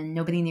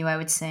nobody knew I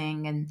would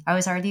sing, and I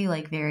was already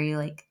like very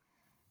like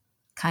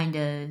kind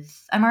of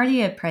I'm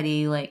already a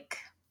pretty like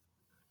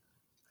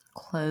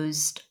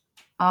closed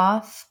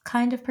off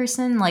kind of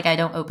person. Like I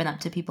don't open up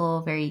to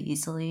people very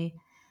easily,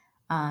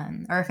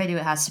 or if I do,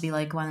 it has to be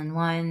like one on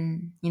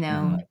one. You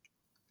know, like,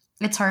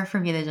 it's hard for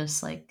me to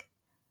just like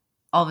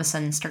all of a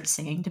sudden start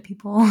singing to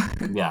people.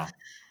 Yeah.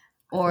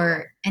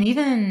 Or and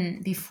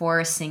even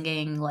before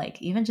singing,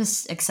 like even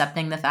just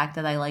accepting the fact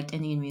that I liked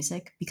Indian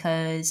music,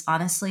 because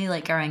honestly,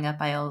 like growing up,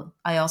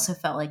 I also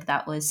felt like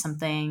that was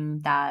something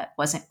that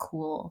wasn't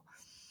cool.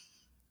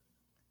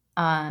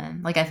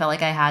 Like I felt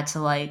like I had to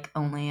like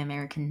only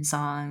American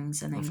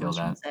songs and I feel English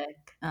that. music,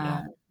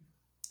 Yeah.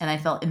 and I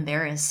felt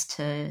embarrassed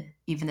to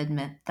even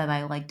admit that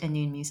I liked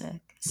Indian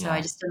music. So I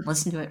Yeah. just didn't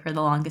listen to it for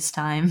the longest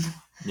time.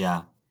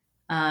 Yeah.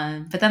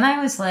 But then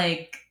I was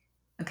like,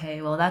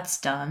 okay, well that's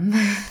dumb.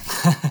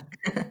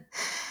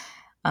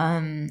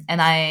 And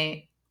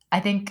I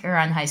think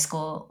around high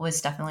school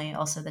was definitely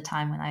also the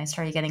time when I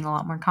started getting a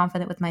lot more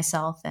confident with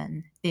myself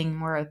and being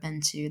more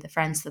open to the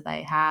friends that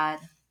I had,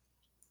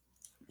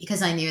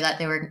 because I knew that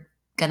they were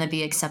gonna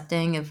be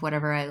accepting of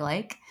whatever I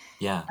like.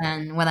 Yeah.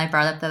 And when I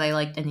brought up that I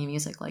liked indie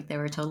music, like they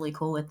were totally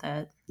cool with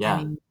it. I Yeah.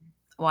 mean,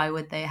 why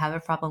would they have a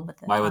problem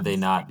with it, Why would they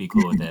honestly? not be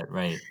cool with it?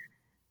 Right.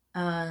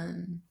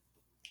 Um,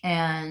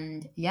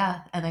 and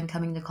yeah, and then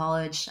coming to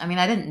college, I mean,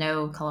 I didn't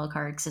know Color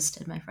Car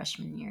existed my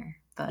freshman year,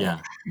 but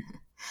Yeah.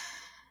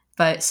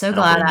 so I don't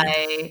glad blame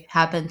you. I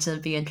happened to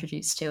be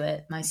introduced to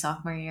it my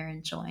sophomore year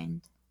and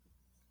joined.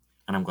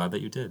 And I'm glad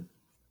that you did.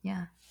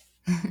 Yeah.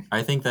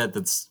 I think that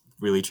that's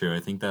really true. I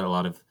think that a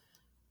lot of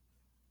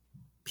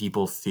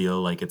people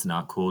feel like it's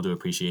not cool to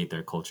appreciate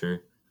their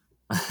culture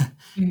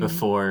Mhm.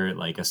 before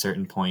like a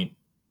certain point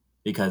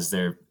because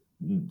their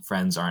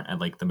friends aren't at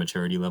like the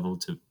maturity level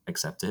to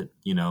accept it,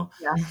 you know?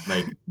 Yeah.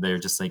 Like they're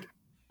just like,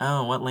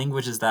 "Oh, what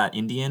language is that?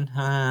 Indian?"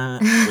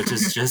 Which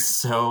is just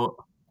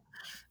so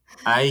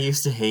I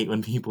used to hate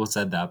when people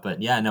said that,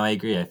 but yeah, no, I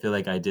agree. I feel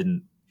like I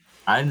didn't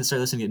start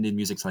listening to Indian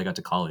music till I got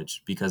to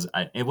college because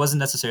it wasn't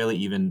necessarily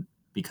even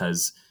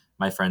because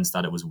my friends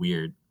thought it was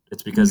weird.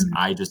 It's because Mhm.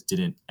 I just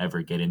didn't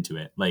ever get into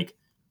it. Like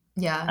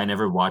Yeah. I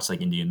never watched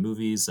like Indian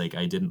movies. Like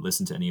I didn't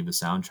listen to any of the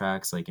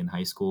soundtracks like in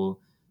high school.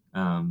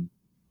 Um,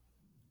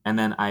 and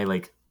then I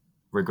like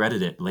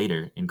regretted it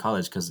later in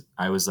college because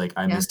I was like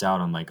I Yeah. missed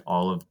out on like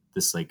all of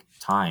this like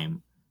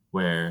time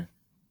where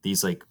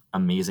these like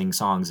amazing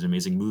songs and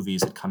amazing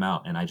movies had come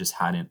out and I just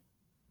hadn't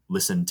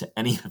listened to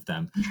any of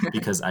them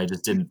because I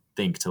just didn't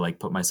think to like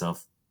put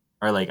myself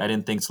or like I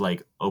didn't think to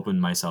like open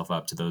myself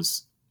up to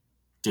those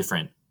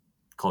different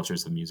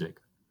cultures of music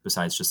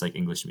besides just like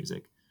English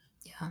music.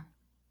 Yeah.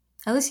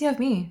 At least you have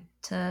me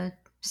to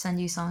send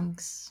you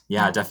songs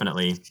Yeah, now.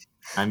 definitely.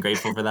 I'm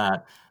grateful for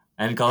that.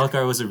 And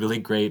Golkar was a really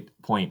great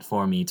point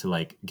for me to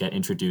like get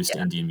introduced to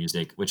Yeah. Indian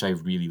music, which I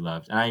really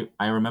loved. And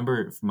I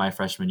remember my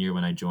freshman year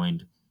when I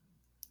joined,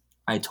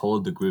 I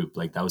told the group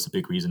like that was a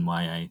big reason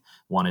why I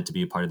wanted to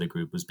be a part of the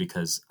group was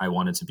because I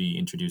wanted to be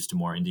introduced to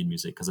more Indian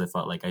music because I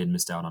felt like I had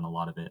missed out on a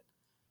lot of it.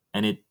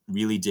 And it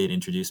really did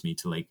introduce me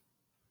to like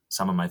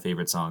some of my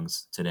favorite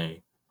songs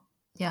today.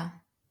 Yeah.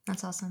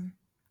 That's awesome.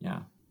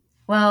 Yeah.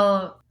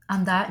 Well,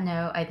 on that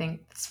note, I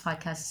think this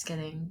podcast is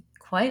getting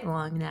quite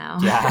long now.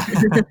 Yeah.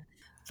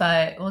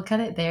 But we'll cut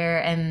it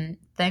there. And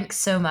thanks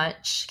so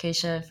much,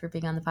 Keisha, for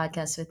being on the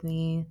podcast with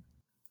me.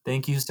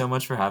 Thank you so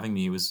much for having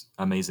me. It was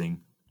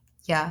amazing.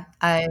 Yeah,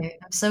 I'm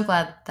so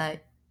glad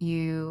that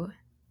you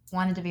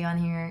wanted to be on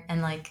here,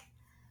 and like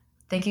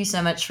thank you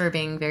so much for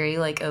being very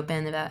like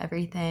open about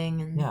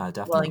everything and Yeah,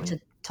 willing to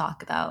definitely.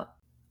 talk about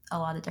a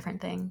lot of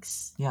different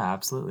things. Yeah,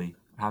 absolutely.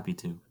 Happy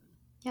to.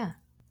 Yeah.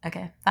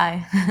 Okay.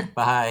 Bye.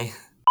 Bye.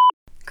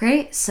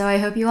 Great. So I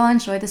hope you all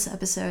enjoyed this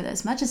episode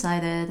as much as I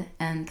did.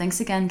 And thanks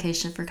again,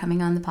 Keisha, for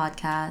coming on the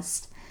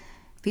podcast.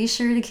 Be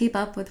sure to keep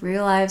up with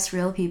Real Lives,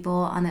 Real People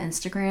on the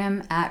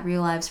Instagram at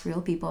Real Lives,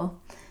 Real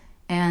People.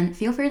 And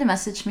feel free to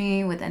message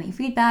me with any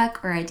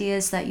feedback or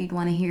ideas that you'd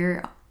want to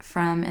hear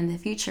from in the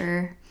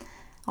future.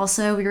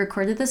 Also, we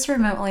recorded this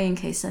remotely in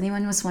case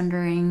anyone was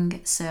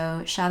wondering,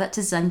 so shout out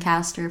to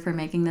Zencaster for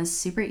making this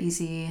super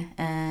easy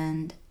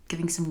and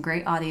giving some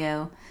great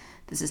audio.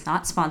 This is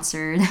not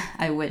sponsored.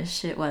 I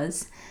wish it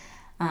was.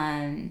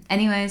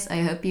 Anyways,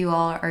 I hope you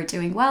all are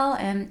doing well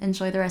and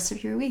enjoy the rest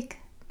of your week.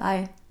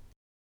 Bye.